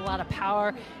allows her to have a lot of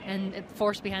power and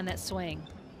force behind that swing.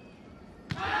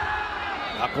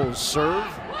 Knuckles serve.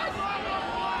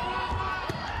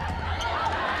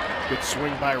 Good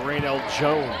swing by Raynell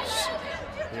Jones.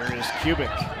 Here is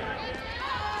Kubik.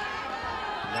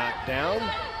 Knocked down.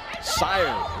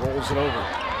 Sire rolls it over.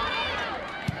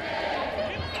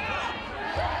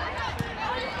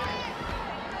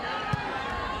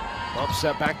 Bump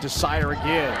set back to Sire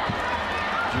again.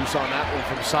 Juice on that one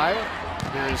from Sire.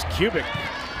 Here is Kubik.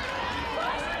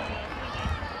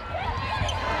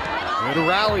 Good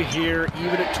rally here,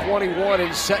 even at 21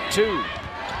 in set 2.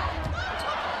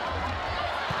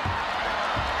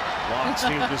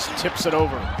 Lockstein just tips it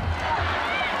over.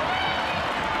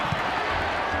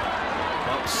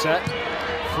 Bump set,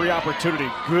 free opportunity.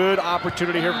 Good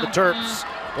opportunity here for the Terps.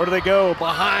 Where do they go?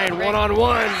 Behind,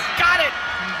 one-on-one. Got it!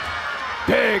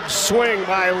 Big swing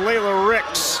by Layla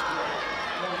Ricks.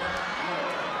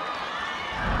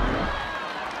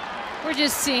 We're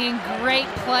just seeing great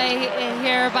play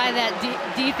here by that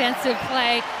defensive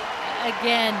play.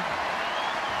 Again,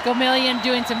 Gomillion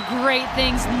doing some great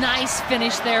things. Nice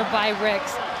finish there by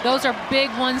Ricks. Those are big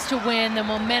ones to win. The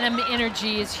momentum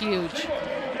energy is huge.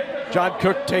 John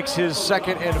Cook takes his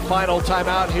second and final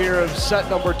timeout here of set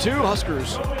number 2.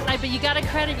 Huskers. But you got to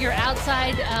credit your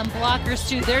outside blockers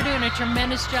too. They're doing a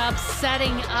tremendous job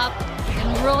setting up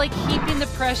and really keeping the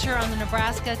pressure on the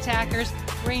Nebraska attackers.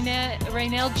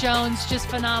 Raynell Jones, just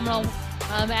phenomenal,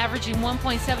 averaging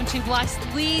 1.72 blocks,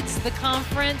 leads the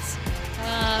conference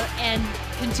and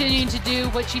continuing to do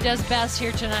what she does best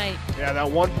here tonight. Yeah, that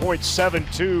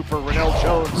 1.72 for Raynell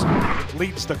Jones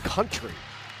leads the country.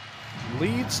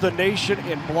 Leads the nation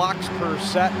in blocks per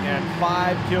set, and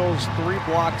 5 kills, 3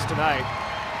 blocks tonight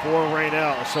for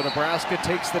Raynell. So Nebraska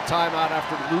takes the timeout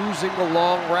after losing the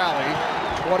long rally,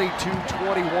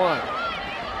 22-21.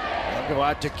 They'll go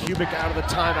out to Kubik out of the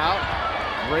timeout.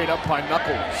 Great up by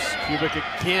Knuckles. Kubik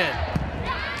again.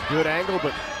 Good angle,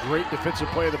 but great defensive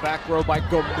play in the back row by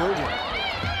Gomillion.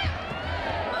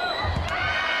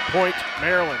 Point,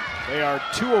 Maryland. They are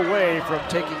 2 away from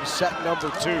taking set number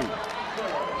 2.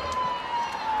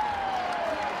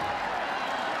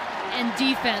 And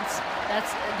defense,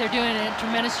 they're doing a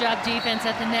tremendous job defense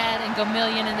at the net, and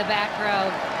Gomillion in the back row.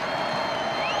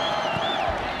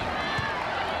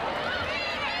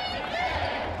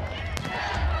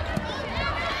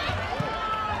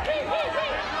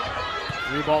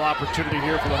 Three ball opportunity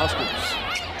here for the Huskers.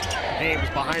 Hames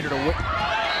behind her to whip.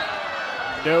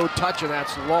 No touch, and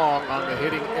that's long on the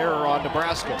hitting error on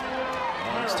Nebraska.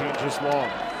 Longsteen just long.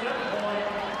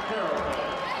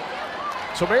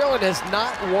 So Maryland has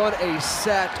not won a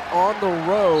set on the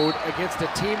road against a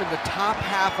team in the top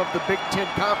half of the Big Ten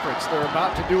Conference. They're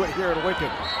about to do it here in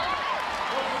Lincoln.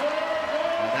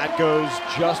 And that goes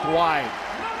just wide.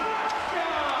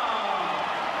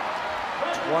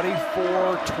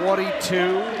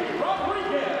 24-22.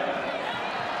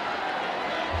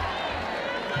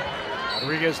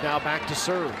 Rodriguez now back to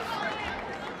serve.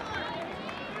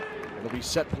 It'll be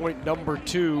set point number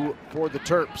 2 for the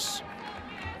Terps.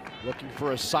 Looking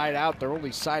for a side out. They're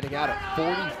only siding out at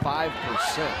 45%.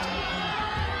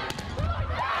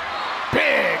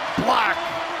 Big block.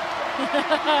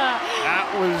 That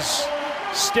was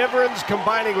Stivrins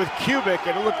combining with Kubik,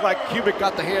 and it looked like Kubik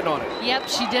got the hand on it. Yep,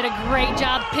 she did a great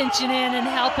job pinching in and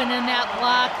helping in that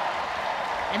block,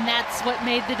 and that's what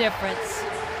made the difference.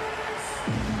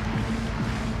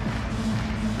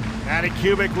 Maddie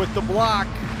Kubik with the block.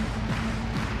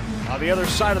 On the other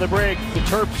side of the break, the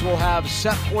Terps will have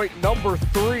set point number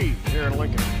 3 here in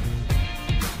Lincoln.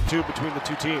 2 between the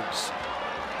two teams.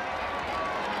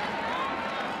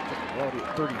 Already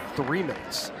at 33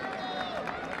 minutes.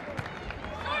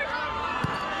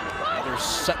 Another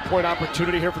set point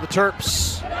opportunity here for the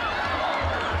Terps.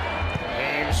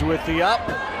 Ames with the up.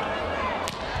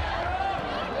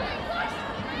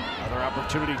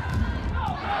 opportunity.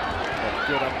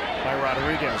 Good up by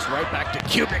Rodriguez. Right back to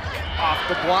Kubik. Off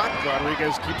the block.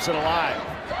 Rodriguez keeps it alive.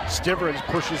 Stivrins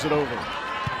pushes it over.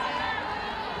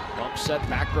 Bump set,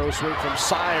 back row swing from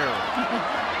Sire.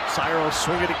 Sire will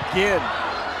swing it again.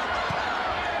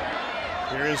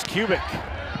 Here is Kubik.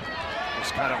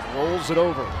 Just kind of rolls it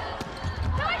over.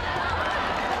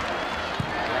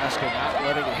 Nebraska not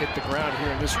letting it hit the ground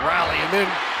here in this rally. And then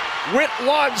Whit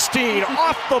Lonstein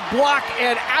off the block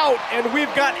and out. And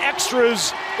we've got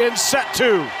extras in set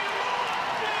 2.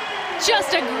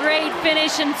 Just a great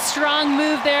finish and strong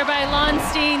move there by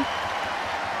Lonstein.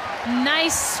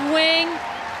 Nice swing,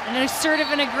 and assertive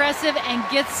and aggressive, and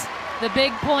gets the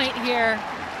big point here.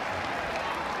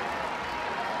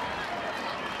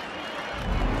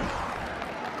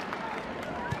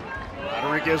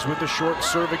 Rodriguez with the short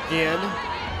serve again.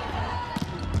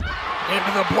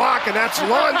 Into the block, and that's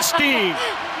Lonstein.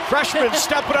 Freshman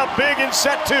stepping up big in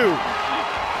set 2.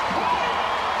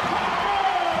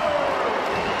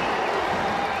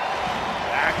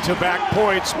 Back-to-back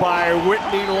points by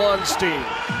Whitney Lonstein.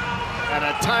 And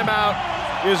a timeout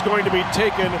is going to be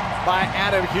taken by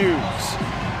Adam Hughes.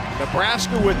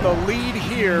 Nebraska with the lead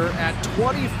here at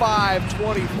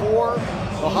 25-24.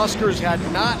 The Huskers had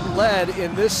not led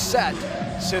in this set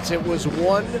since it was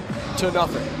 1-0.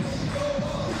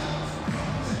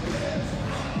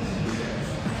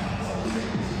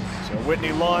 So Whitney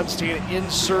Lonstein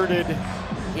inserted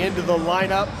into the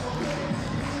lineup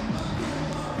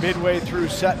midway through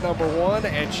set number 1,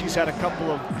 and she's had a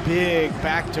couple of big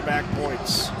back-to-back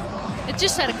points. It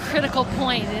just had a critical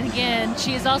point, and again,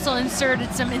 she has also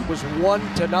inserted some. It was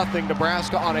 1-0,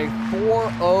 Nebraska on a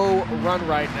 4-0 run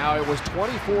right now. It was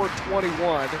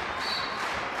 24-21.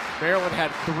 Maryland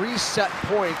had 3 set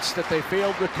points that they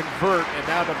failed to convert, and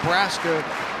now Nebraska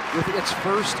with its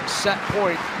first set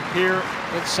point here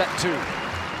in set 2.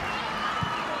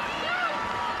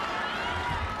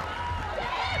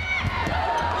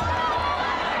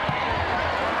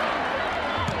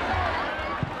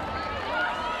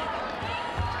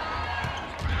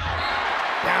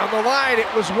 The line, it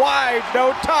was wide,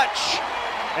 no touch,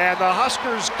 and the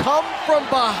Huskers come from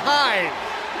behind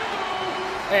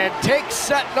and take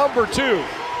set number 2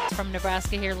 from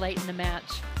Nebraska here late in the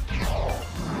match.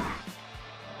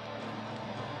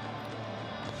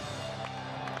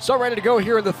 So ready to go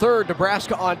here in the third.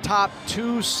 Nebraska on top,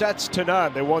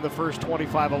 2-0. They won the first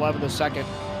 25-11, the second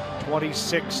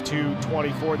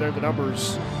 26-24. They're the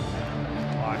numbers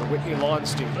on Whitney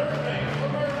Lonstein.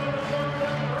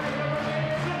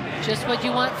 Just what you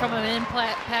want from an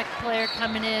impact player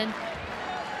coming in.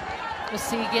 We'll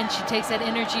see again, she takes that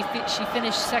energy she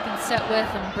finished second set with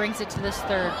and brings it to this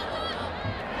third.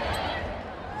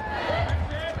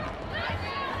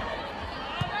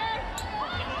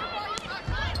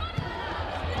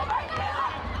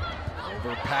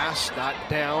 Overpass, not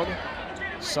down.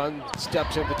 Sun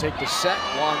steps in to take the set.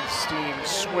 Lonstein's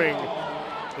swing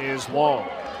is long.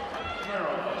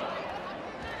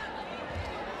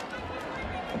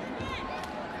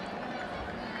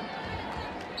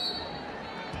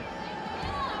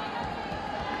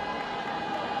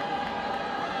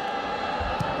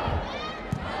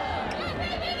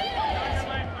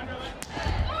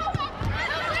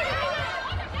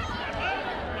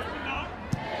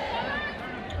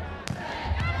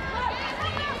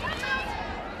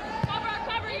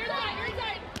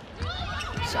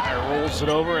 Sire rolls it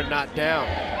over and not down.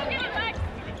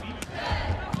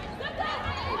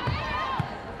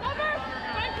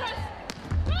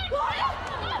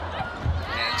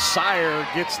 And Sire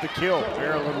gets the kill.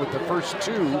 Maryland with the first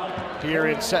 2 here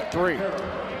in set 3.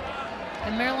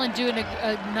 And Maryland doing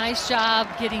a nice job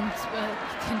getting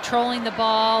controlling the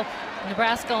ball.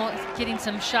 Nebraska getting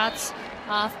some shots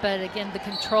off, but again, the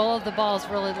control of the ball has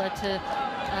really led to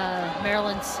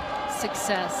Maryland's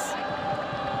success.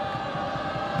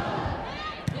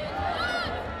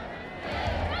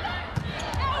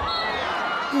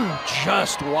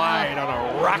 Just wide on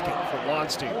a rocket for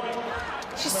Lonstein.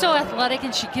 She's so athletic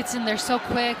and she gets in there so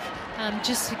quick.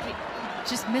 Just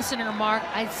missing her mark.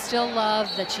 I still love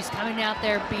that she's coming out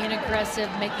there, being aggressive,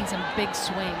 making some big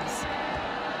swings.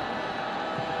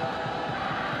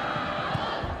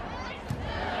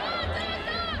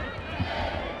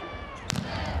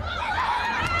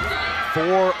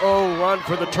 .40 run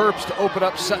for the Terps to open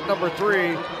up set number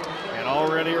 3. And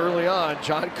already early on,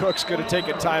 John Cook's going to take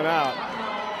a timeout.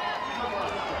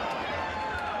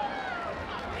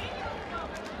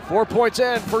 4 points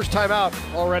in, first timeout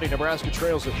already. Nebraska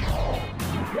trails it.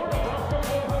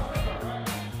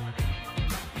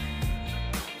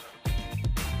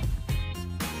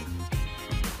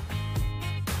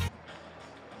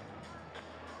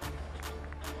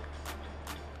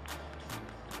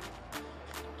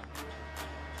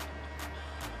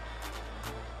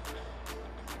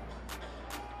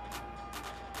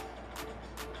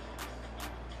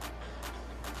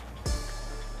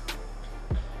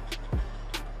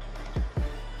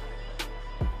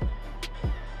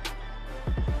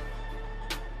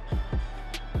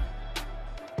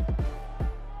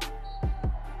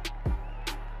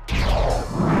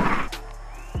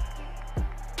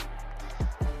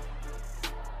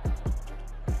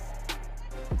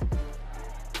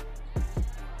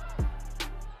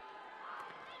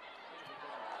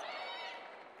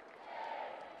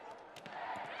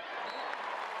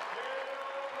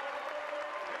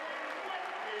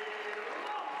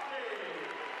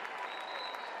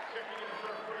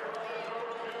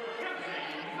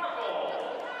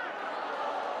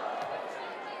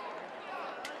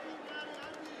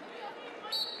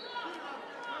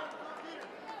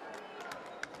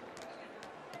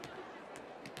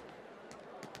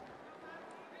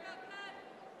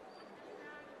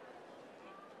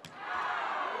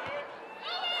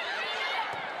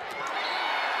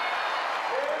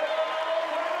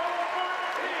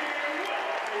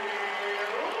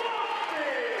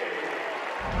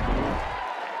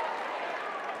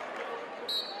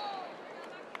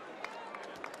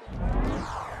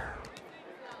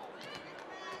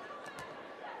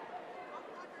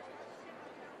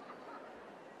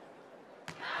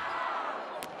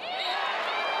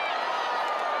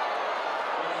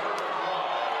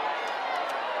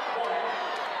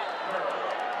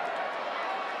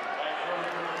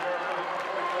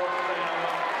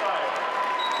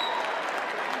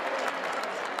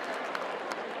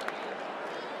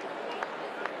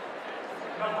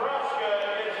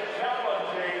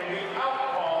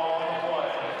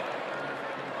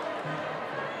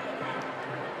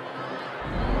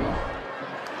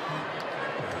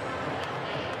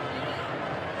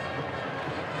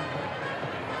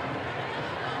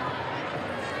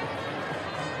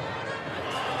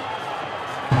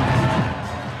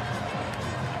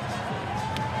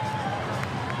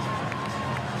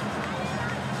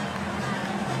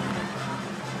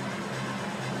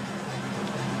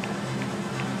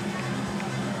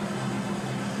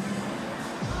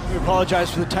 We apologize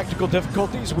for the technical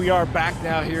difficulties. We are back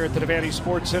now here at the Devaney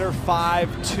Sports Center,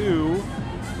 5-2.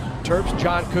 Terps.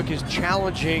 John Cook is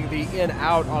challenging the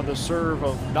in-out on the serve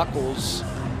of Knuckles.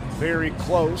 Very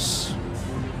close.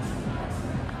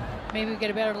 Maybe we get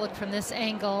a better look from this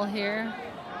angle here.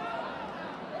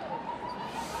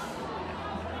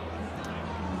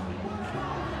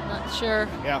 Not sure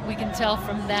we can tell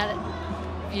from that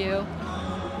view.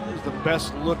 It's the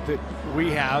best look that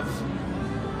we have.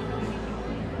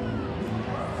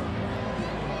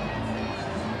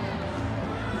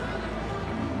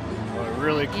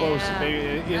 Really close. Yeah,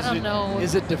 Maybe, I don't know.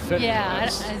 Is it definitive? Yeah, I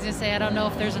was gonna say I don't know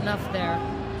if there's enough there.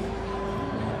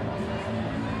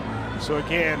 So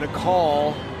again, the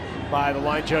call by the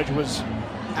line judge was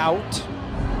out,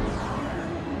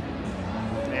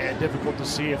 and difficult to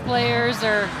see if Players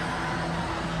are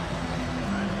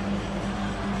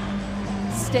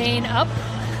staying up.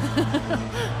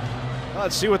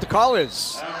 Let's see what the call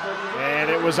is,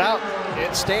 and it was out.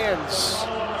 It stands.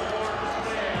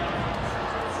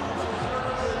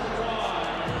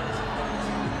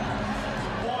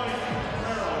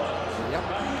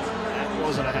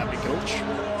 Wasn't a happy coach.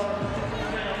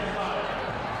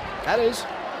 That is.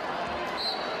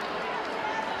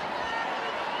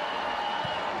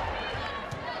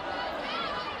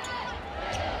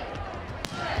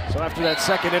 So after that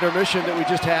second intermission that we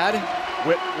just had,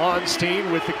 Whit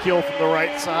Lonstein with the kill from the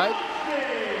right side.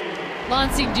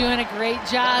 Lonstein doing a great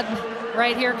job.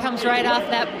 Right here, comes right off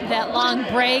that long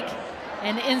break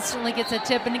and instantly gets a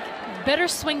tip. And better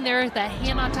swing there, that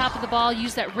hand on top of the ball,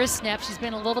 use that wrist snap. She's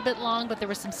been a little bit long, but there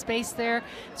was some space there.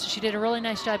 So she did a really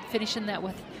nice job finishing that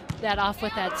off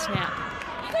with that snap.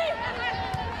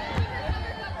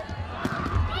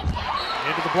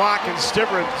 Into the block and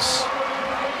Stivrins.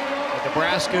 And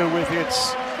Nebraska with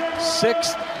its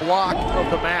 6th block of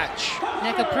the match.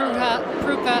 Neka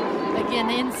Pruka again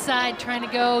inside, trying to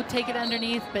go, take it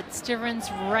underneath, but Stivrins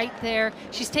right there.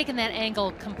 She's taken that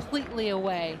angle completely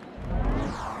away.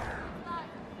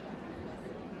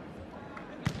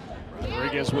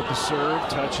 Rodriguez with the serve,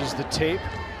 touches the tape.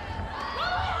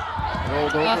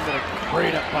 Rolled over, and a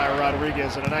great up by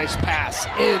Rodriguez, and a nice pass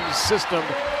in system.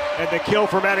 And the kill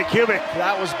for Maddie Kubik.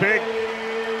 That was big.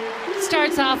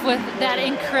 Starts off with that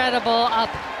incredible up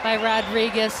by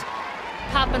Rodriguez.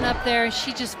 Popping up there,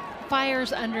 she just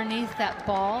fires underneath that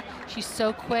ball. She's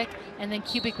so quick. And then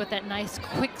Kubik with that nice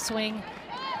quick swing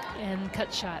and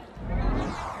cut shot.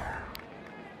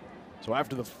 So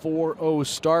after the 4-0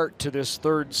 start to this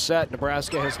third set,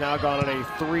 Nebraska has now gone on a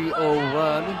 3-0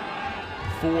 run.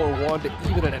 4-1 to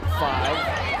even it at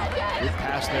 5. Good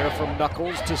pass there from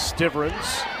Knuckles to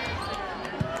Stivrins.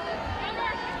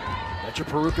 Necha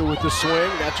Pruka with the swing.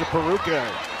 Necha Pruka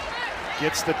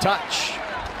gets the touch.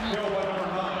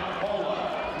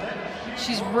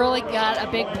 She's really got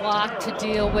a big block to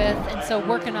deal with, and so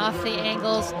working off the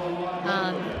angles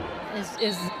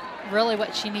is really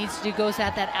what she needs to do. Goes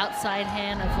at that outside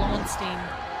hand of Lowenstein.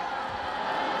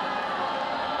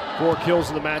 4 kills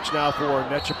in the match now for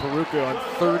Necha Pruka on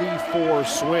 34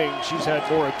 swings. She's had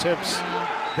more attempts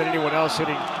than anyone else,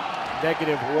 hitting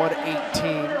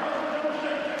 -118.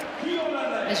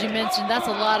 As you mentioned, that's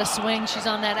a lot of swings. She's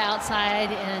on that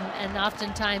outside, and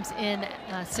oftentimes in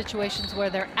situations where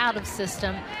they're out of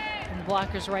system, and the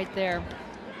blocker's right there.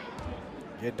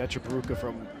 Again, Necha Pruka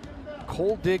from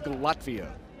Koldig, Latvia.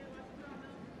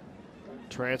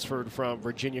 Transferred from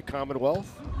Virginia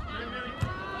Commonwealth.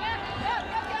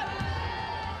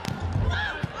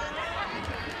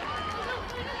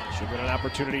 Should get an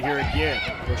opportunity here again.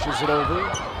 Pushes it over.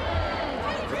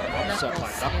 Upset by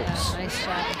Knuckles. Nice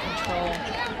job in control.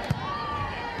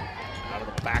 Out of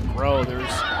the back row,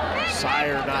 there's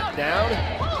Sire not down.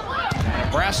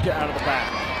 Nebraska out of the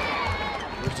back.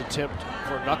 First attempt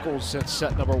for Knuckles since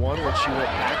set number 1, when she went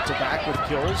back-to-back with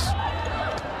kills.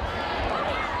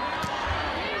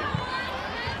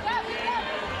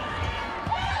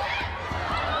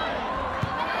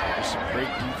 There's some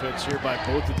great defense here by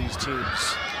both of these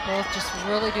teams. Both just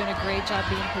really doing a great job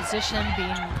being positioned,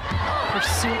 being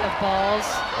pursuit of balls.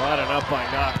 What an up by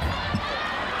Knuck.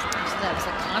 So that was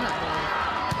a Connor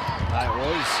move. That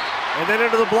was. And then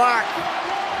into the block.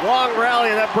 Long rally,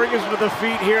 and that brings us to the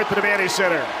feet here at the Devaney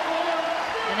Center.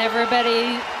 And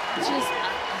everybody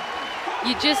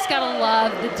You just gotta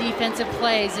love the defensive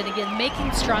plays, and again,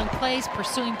 making strong plays,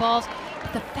 pursuing balls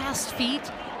with the fast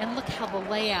feet, and look how the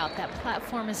layout, that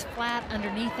platform is flat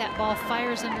underneath that ball,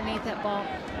 fires underneath that ball,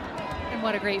 and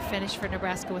what a great finish for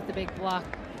Nebraska with the big block,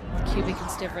 Kubik and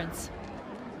Stivrins.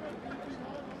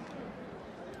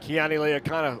 Keani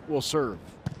Leakana will serve.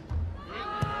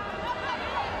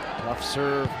 Tough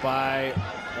serve by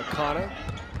Akana.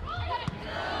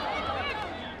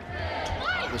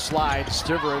 The slide,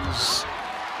 Stivrins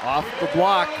off the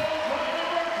block.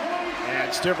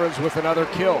 And Stivrins with another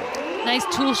kill. Nice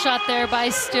tool shot there by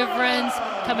Stivrins,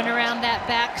 coming around that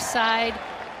backside.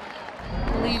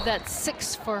 I believe that's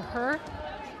 6 for her.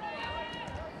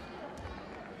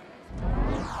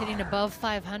 Hitting above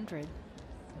 500.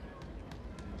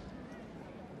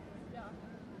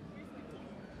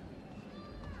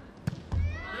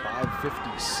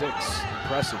 .556,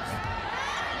 impressive.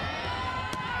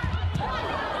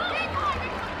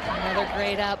 Another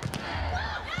great up.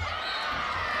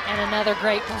 And another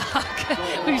great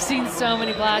block. We've seen so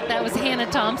many blocks. That was Hannah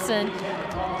Thompson.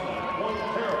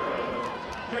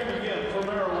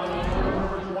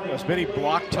 As many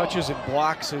block touches and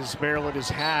blocks as Maryland has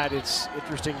had, it's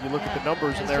interesting you look at the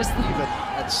numbers and they're even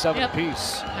at 7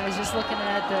 apiece. I was just looking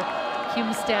at the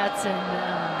Hume stats,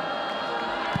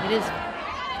 and it is.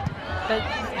 But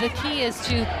the key is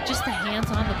to just the hands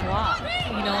on the block,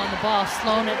 you know, on the ball,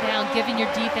 slowing it down, giving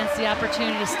your defense the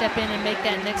opportunity to step in and make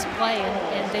that next play,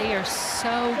 and they are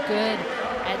so good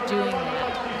at doing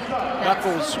that.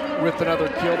 Knuckles with another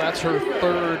kill. That's her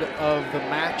 3rd of the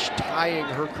match, tying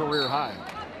her career high.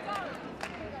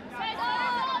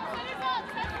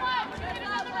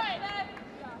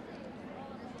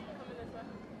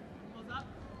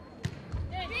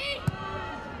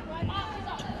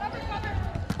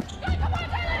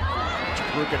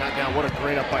 Not down. What a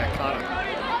great up by Akana.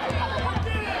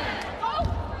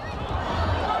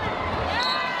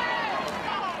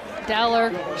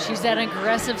 Dowler, she's that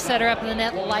aggressive setter up in the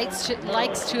net, likes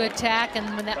to attack,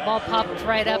 and when that ball popped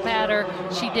right up at her,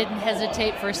 she didn't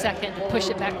hesitate for a second to push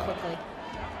it back quickly.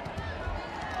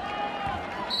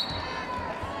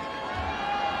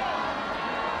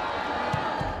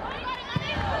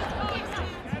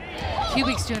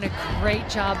 Kubik's doing a great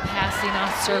job passing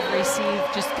off serve receive,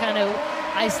 just kind of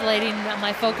isolating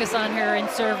my focus on her in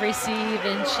serve receive,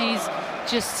 and she's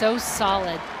just so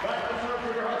solid.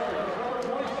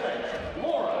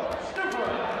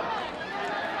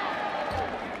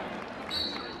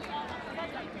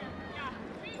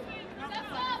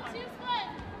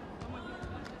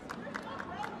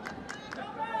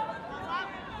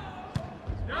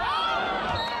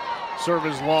 Serve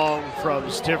is long from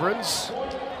Stivrins.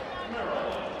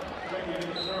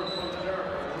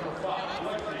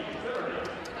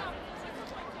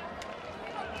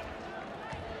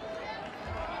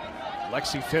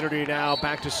 Lexi Finnerty now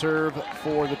back to serve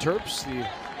for the Terps. The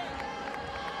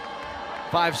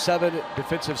 5'7"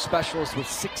 defensive specialist with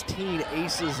 16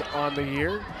 aces on the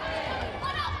year.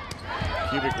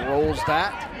 Kubik rolls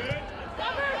that.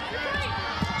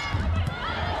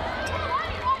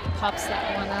 Pops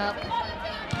that one up.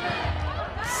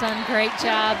 Sun, great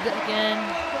job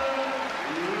again.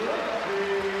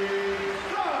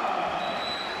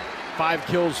 5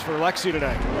 kills for Lexi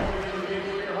tonight.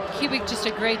 Kubik just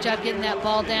a great job getting that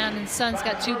ball down, and Sun's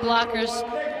got 2 blockers.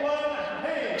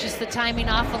 Just the timing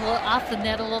off the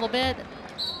net a little bit.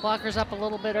 Blockers up a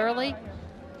little bit early.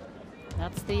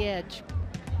 That's the edge.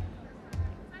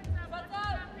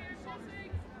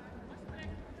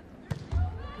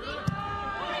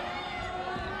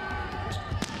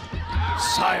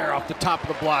 Sire off the top of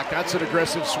the block. That's an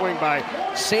aggressive swing by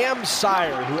Sam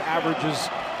Sire, who averages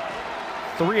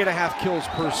 3.5 kills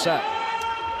per set.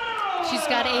 She's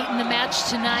got 8 in the match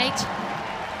tonight.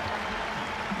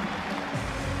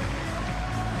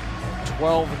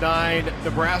 12-9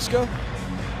 Nebraska.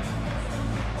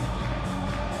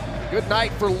 Good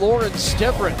night for Lauren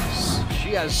Stivrins. She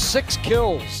has 6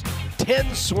 kills,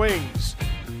 10 swings,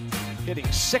 hitting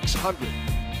 .600.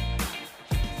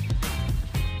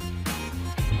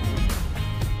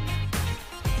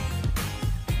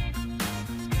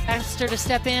 Asked her to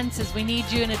step in, says we need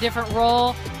you in a different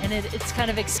role, and it's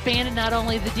kind of expanded not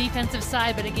only the defensive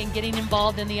side, but again, getting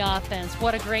involved in the offense.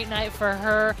 What a great night for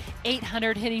her.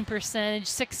 800 hitting percentage,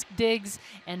 6 digs,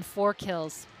 and 4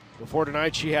 kills. Before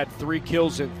tonight, she had 3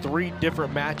 kills in 3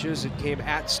 different matches. It came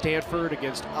at Stanford,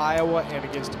 against Iowa, and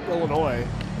against Illinois.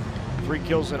 3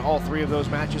 kills in all 3 of those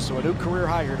matches, so a new career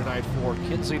high here tonight for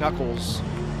Kinsey Knuckles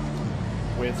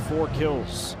with 4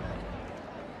 kills.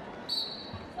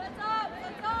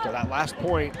 To that last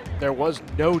point, there was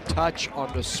no touch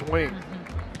on the swing.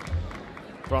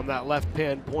 from that left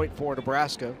pin, point for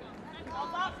Nebraska.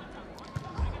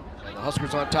 And the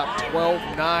Huskers on top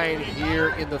 12-9 here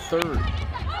in the third. Into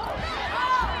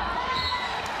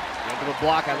the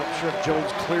block. I'm not sure if Jones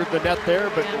cleared the net there,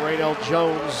 but Raynell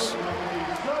Jones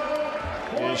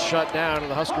is shut down,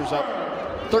 and the Huskers up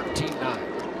 13-9.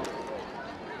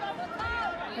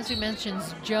 As we mentioned,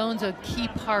 Jones a key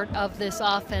part of this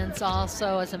offense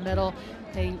also as a middle.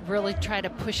 They really try to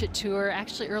push it to her.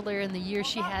 Actually, earlier in the year,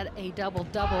 she had a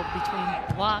double-double between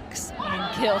blocks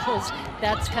and kills.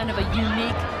 That's kind of a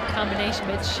unique combination,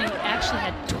 but she actually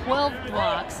had 12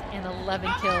 blocks and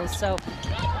 11 kills. So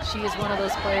she is one of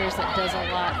those players that does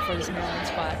a lot for this Maryland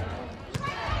squad.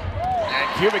 And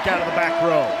Kubik out of the back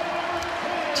row.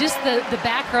 Just the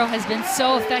back row has been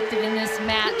so effective in this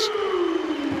match.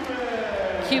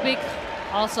 Kubik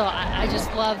also, I just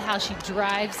love how she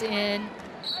drives in.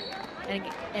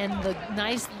 And the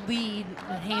nice lead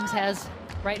that Hames has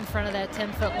right in front of that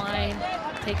 10-foot line,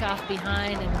 take off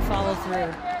behind and follow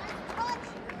through.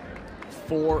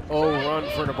 4-0 run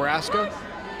for Nebraska.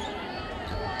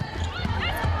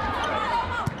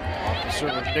 Officer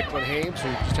of Nicklin Hames, who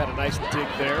just had a nice dig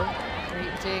there.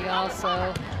 Great dig also.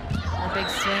 A big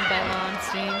swing by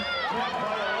Lonstein.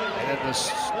 And then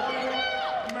this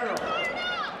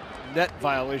net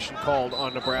violation called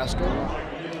on Nebraska.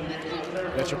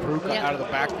 Nechaparuka out of the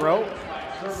back row.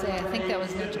 I think that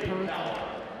was Nechaparuka.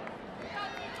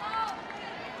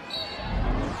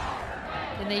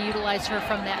 And they utilize her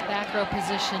from that back row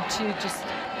position too, just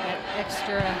that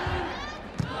extra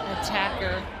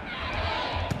attacker.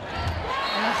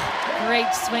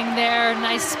 Great swing there,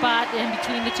 nice spot in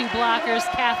between the two blockers.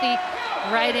 Kathy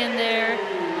right in there.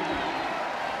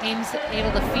 Hames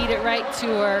able to feed it right to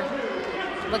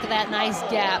her. Look at that nice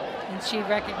gap, and she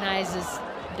recognizes,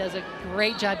 does a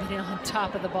great job getting on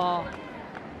top of the ball.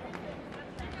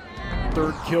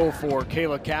 Third kill for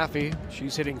Kayla Caffey.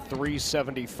 She's hitting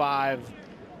 .375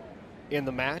 in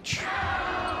the match.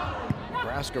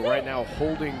 Nebraska right now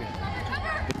holding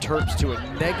the Terps to a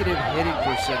negative hitting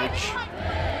percentage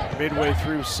midway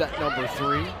through set number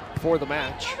 3 for the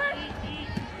match.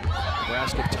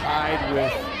 Nebraska tied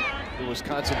with the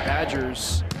Wisconsin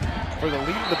Badgers for the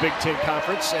lead in the Big Ten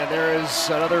Conference, and there is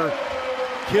another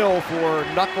kill for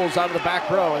Knuckles out of the back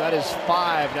row, and that is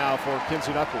 5 now for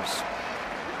Kinsey Knuckles.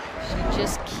 She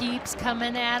just keeps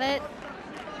coming at it,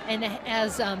 and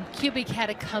as Kubik had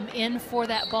to come in for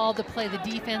that ball to play the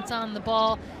defense on the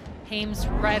ball, Hames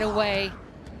right away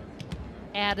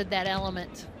added that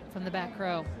element from the back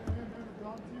row.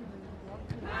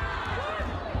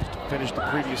 Finished the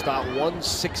previous thought.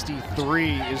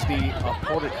 163 is the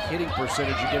opponent hitting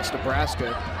percentage against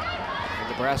Nebraska. And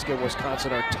Nebraska and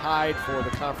Wisconsin are tied for the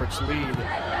conference lead.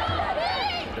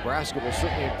 And Nebraska will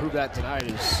certainly improve that tonight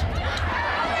as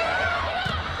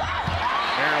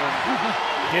Maryland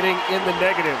hitting in the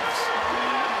negatives.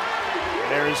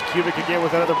 And there's Kubik again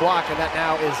with another block, and that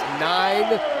now is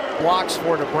 9 blocks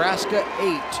for Nebraska,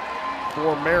 8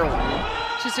 for Maryland.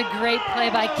 Just a great play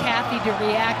by Kathy to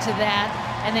react to that,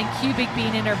 and then Kubik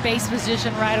being in her base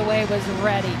position right away was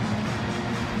ready.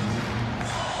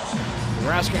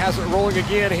 Nebraska has it rolling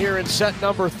again here in set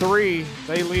number 3.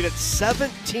 They lead at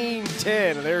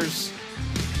 17-10, and there's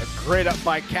a great up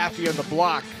by Caffey on the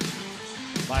block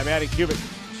by Maddie Kubik.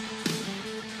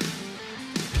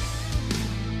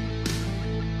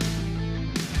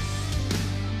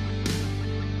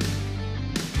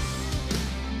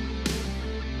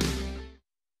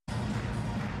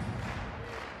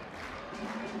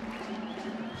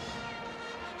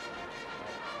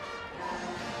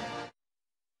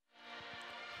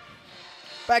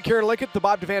 Back here in Lincoln, the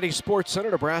Bob Devaney Sports Center,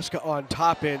 Nebraska on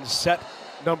top in set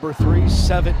number 3,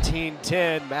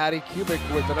 17-10. Maddie Kubik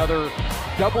with another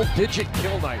double-digit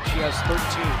kill night. She has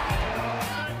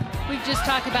 13. We've just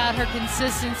talked about her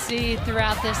consistency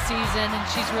throughout this season, and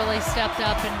she's really stepped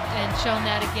up and shown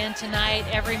that again tonight.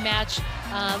 Every match,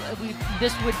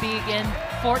 this would be, again,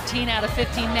 14 out of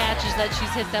 15 matches that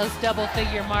she's hit those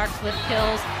double-figure marks with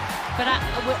kills. But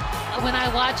when I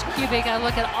watch Kubik, I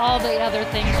look at all the other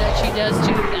things that she does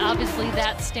too. Obviously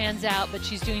that stands out, but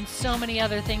she's doing so many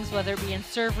other things, whether it be in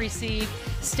serve receive,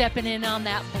 stepping in on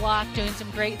that block, doing some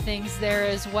great things there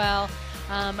as well.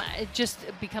 Just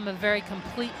become a very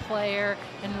complete player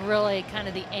and really kind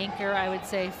of the anchor, I would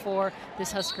say, for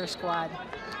this Husker squad.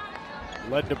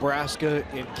 Led Nebraska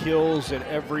in kills in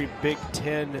every Big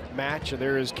Ten match, and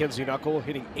there is Kinsey Knuckle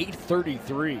hitting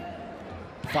 .833.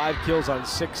 5 kills on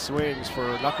 6 swings for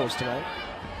Knuckles tonight.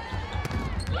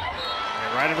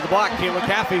 And right into the block, Kayla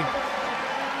Caffey.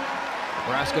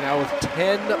 Nebraska now with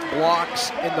 10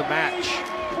 blocks in the match.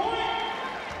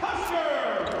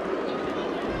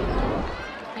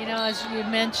 You know, as you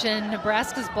mentioned,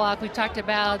 Nebraska's block, we talked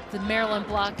about the Maryland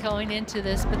block going into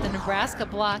this, but the Nebraska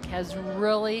block has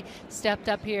really stepped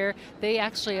up here. They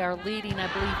actually are leading,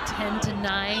 I believe,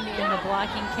 10-9 in the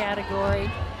blocking category.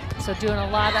 So doing a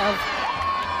lot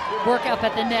of work up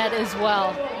at the net as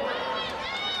well.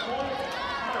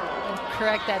 And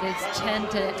correct, that is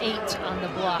 10-8 on the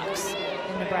blocks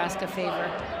in Nebraska favor.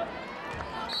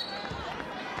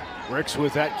 Ricks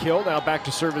with that kill. Now back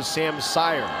to serve is Sam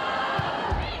Sire.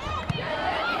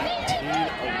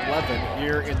 18-11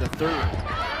 here in the third.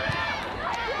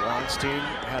 Lonstein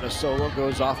had a solo,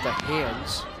 goes off the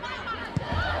hands.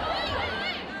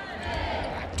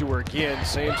 Back to her again,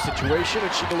 same situation,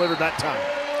 and she delivered that time.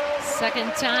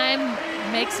 Second time,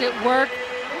 makes it work.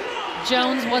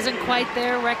 Jones wasn't quite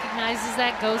there, recognizes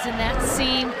that, goes in that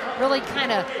seam, really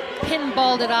kind of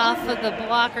pinballed it off of the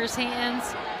blocker's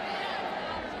hands.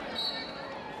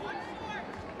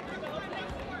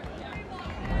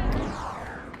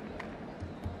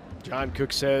 John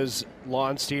Cook says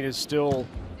Lonstein is still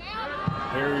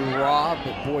very raw,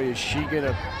 but boy, is she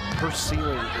gonna, her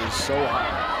ceiling is so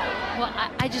high. Well,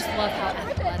 I just love how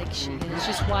athletic she is.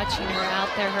 Just watching her out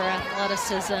there, her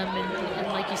athleticism, and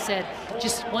like you said,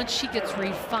 just once she gets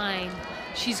refined,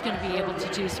 she's going to be able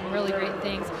to do some really great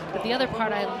things. But the other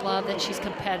part I love that she's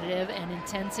competitive and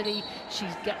intensity.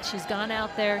 She's gone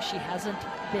out there. She hasn't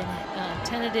been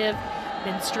tentative,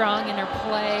 been strong in her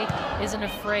play, isn't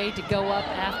afraid to go up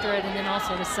after it, and then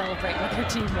also to celebrate with her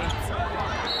teammates.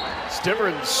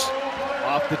 Stivrins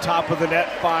off the top of the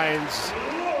net finds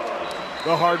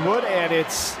the hardwood, and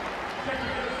it's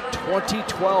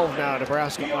 20-12 now,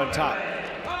 Nebraska on top.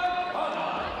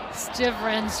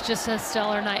 Stivrins, just a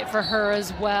stellar night for her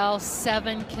as well.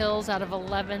 7 kills out of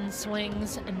 11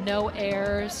 swings, no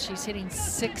errors. She's hitting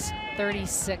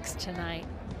 .636 tonight.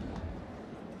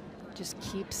 Just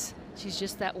keeps, she's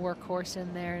just that workhorse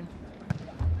in there.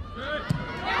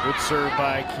 Good serve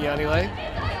by Keanilei.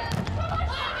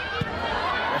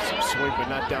 Aggressive swing, but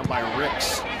not down by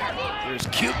Ricks. There's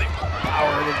Cubic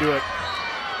powering into it.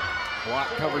 Block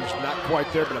coverage not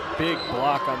quite there, but a big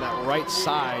block on that right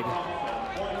side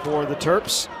for the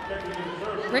Terps.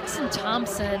 Ricks and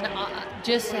Thompson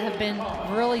just have been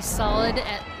really solid.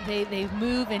 They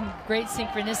move in great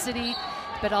synchronicity,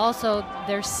 but also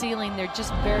their ceiling, they're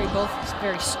just both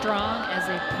very strong as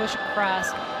they push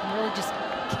across and really just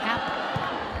cap,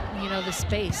 you know, the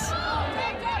space.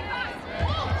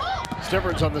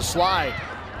 Stivrins on the slide.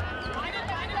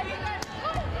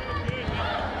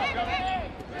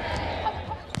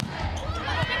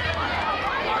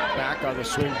 Back on the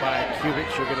swing by Cubic.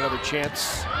 She'll get another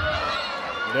chance.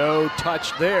 No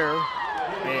touch there.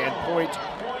 And point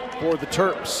for the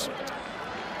Terps.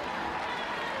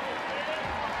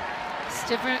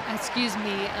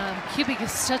 Cubic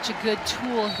is such a good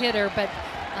tool hitter, but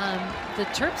the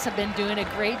Terps have been doing a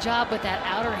great job with that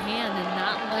outer hand and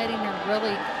not letting her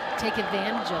really take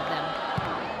advantage of them.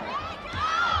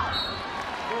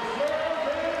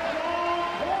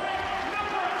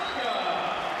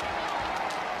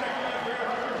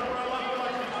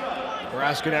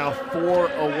 Nebraska now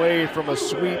 4 away from a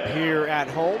sweep here at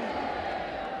home.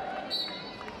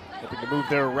 Hoping to move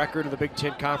their record in the Big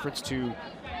Ten Conference to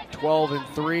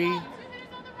 12-3.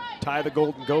 Tie the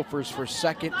Golden Gophers for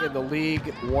second in the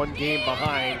league, 1 game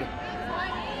behind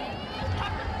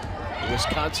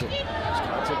Wisconsin.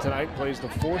 Wisconsin tonight plays the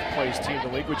 4th place team in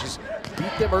the league, which has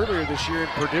beat them earlier this year in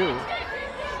Purdue.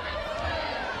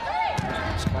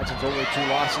 Wisconsin's only 2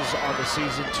 losses on the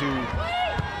season to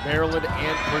Maryland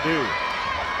and Purdue.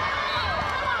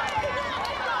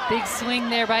 Big swing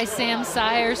there by Sam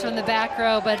Sires from the back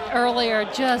row, but earlier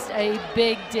just a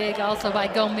big dig also by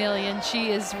Gomillion.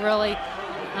 She is really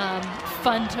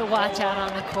fun to watch out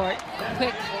on the court.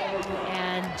 Quick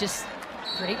and just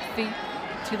great feet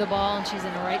to the ball, and she's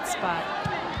in the right spot.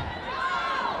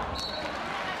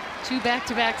 2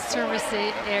 back-to-back service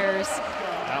errors.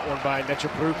 That one by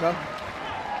Nechapuruka.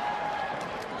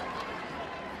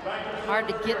 Hard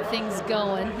to get things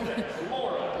going.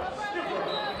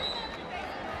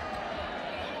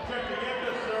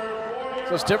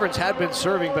 So Stivrins had been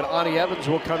serving, but Ani Evans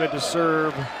will come in to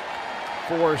serve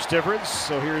for Stivrins.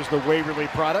 So here's the Waverly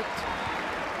product.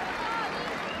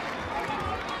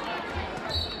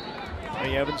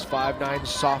 Ani Evans, 5'9"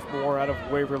 sophomore out of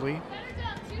Waverly.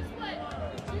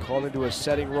 Called into a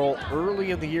setting role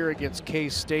early in the year against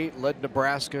K-State, led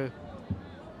Nebraska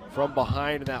from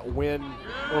behind in that win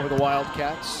over the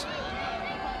Wildcats.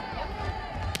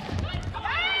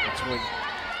 That's when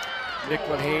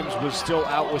Nicklin Hames was still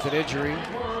out with an injury.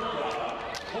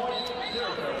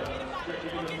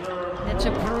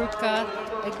 Nechapuruka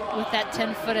with that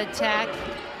 10-foot attack.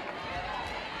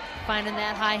 finding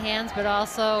that high hands, but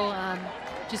also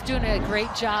just doing a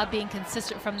great job being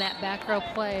consistent from that back row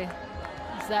play.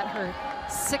 Is that her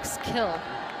 6th kill?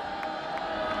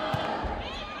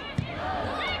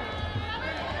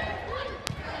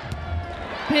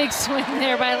 Big swing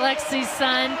there by Lexi's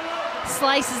son.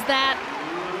 Slices that.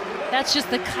 That's just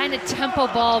the kind of tempo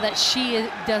ball that she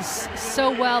does so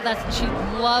well. She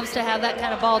loves to have that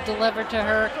kind of ball delivered to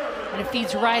her, and it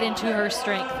feeds right into her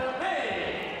strength.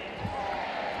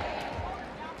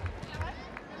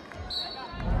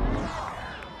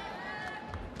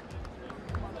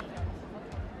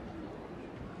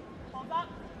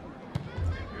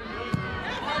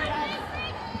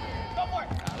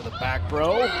 Out of the back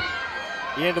row,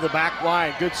 into the back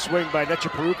line. Good swing by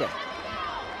Nechaparuka.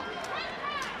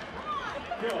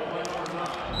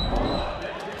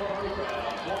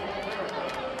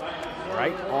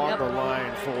 Right on the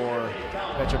line for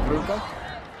Nechaparuka.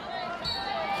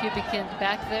 Kubikin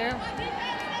back there,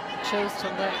 chose to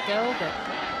let it go, but.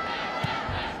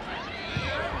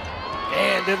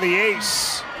 And in the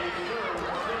ace.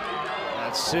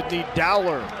 That's Sydney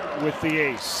Dowler with the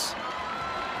ace.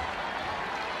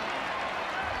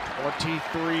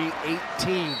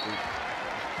 23-18.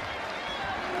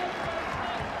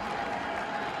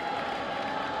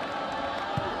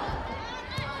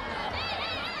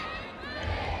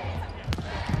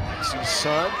 Lexi's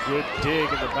son, good dig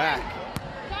in the back.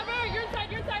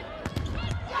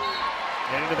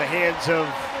 And into the hands of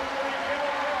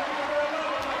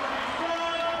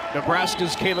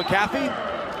Nebraska's Kayla Caffey.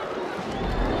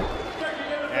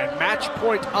 And match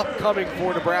point upcoming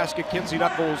for Nebraska. Kinsey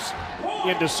Knuckles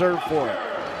in to serve for it.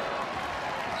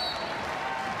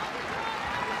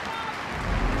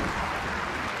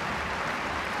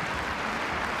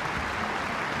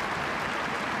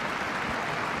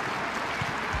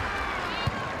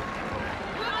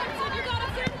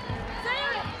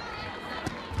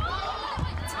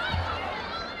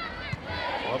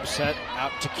 Set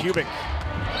out to Kubik.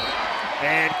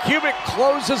 And Kubik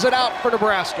closes it out for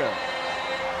Nebraska.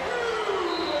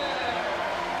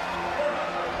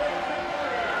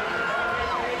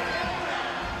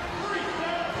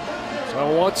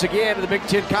 So once again in the Big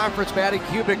Ten Conference, Maddie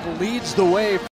Kubik leads the way.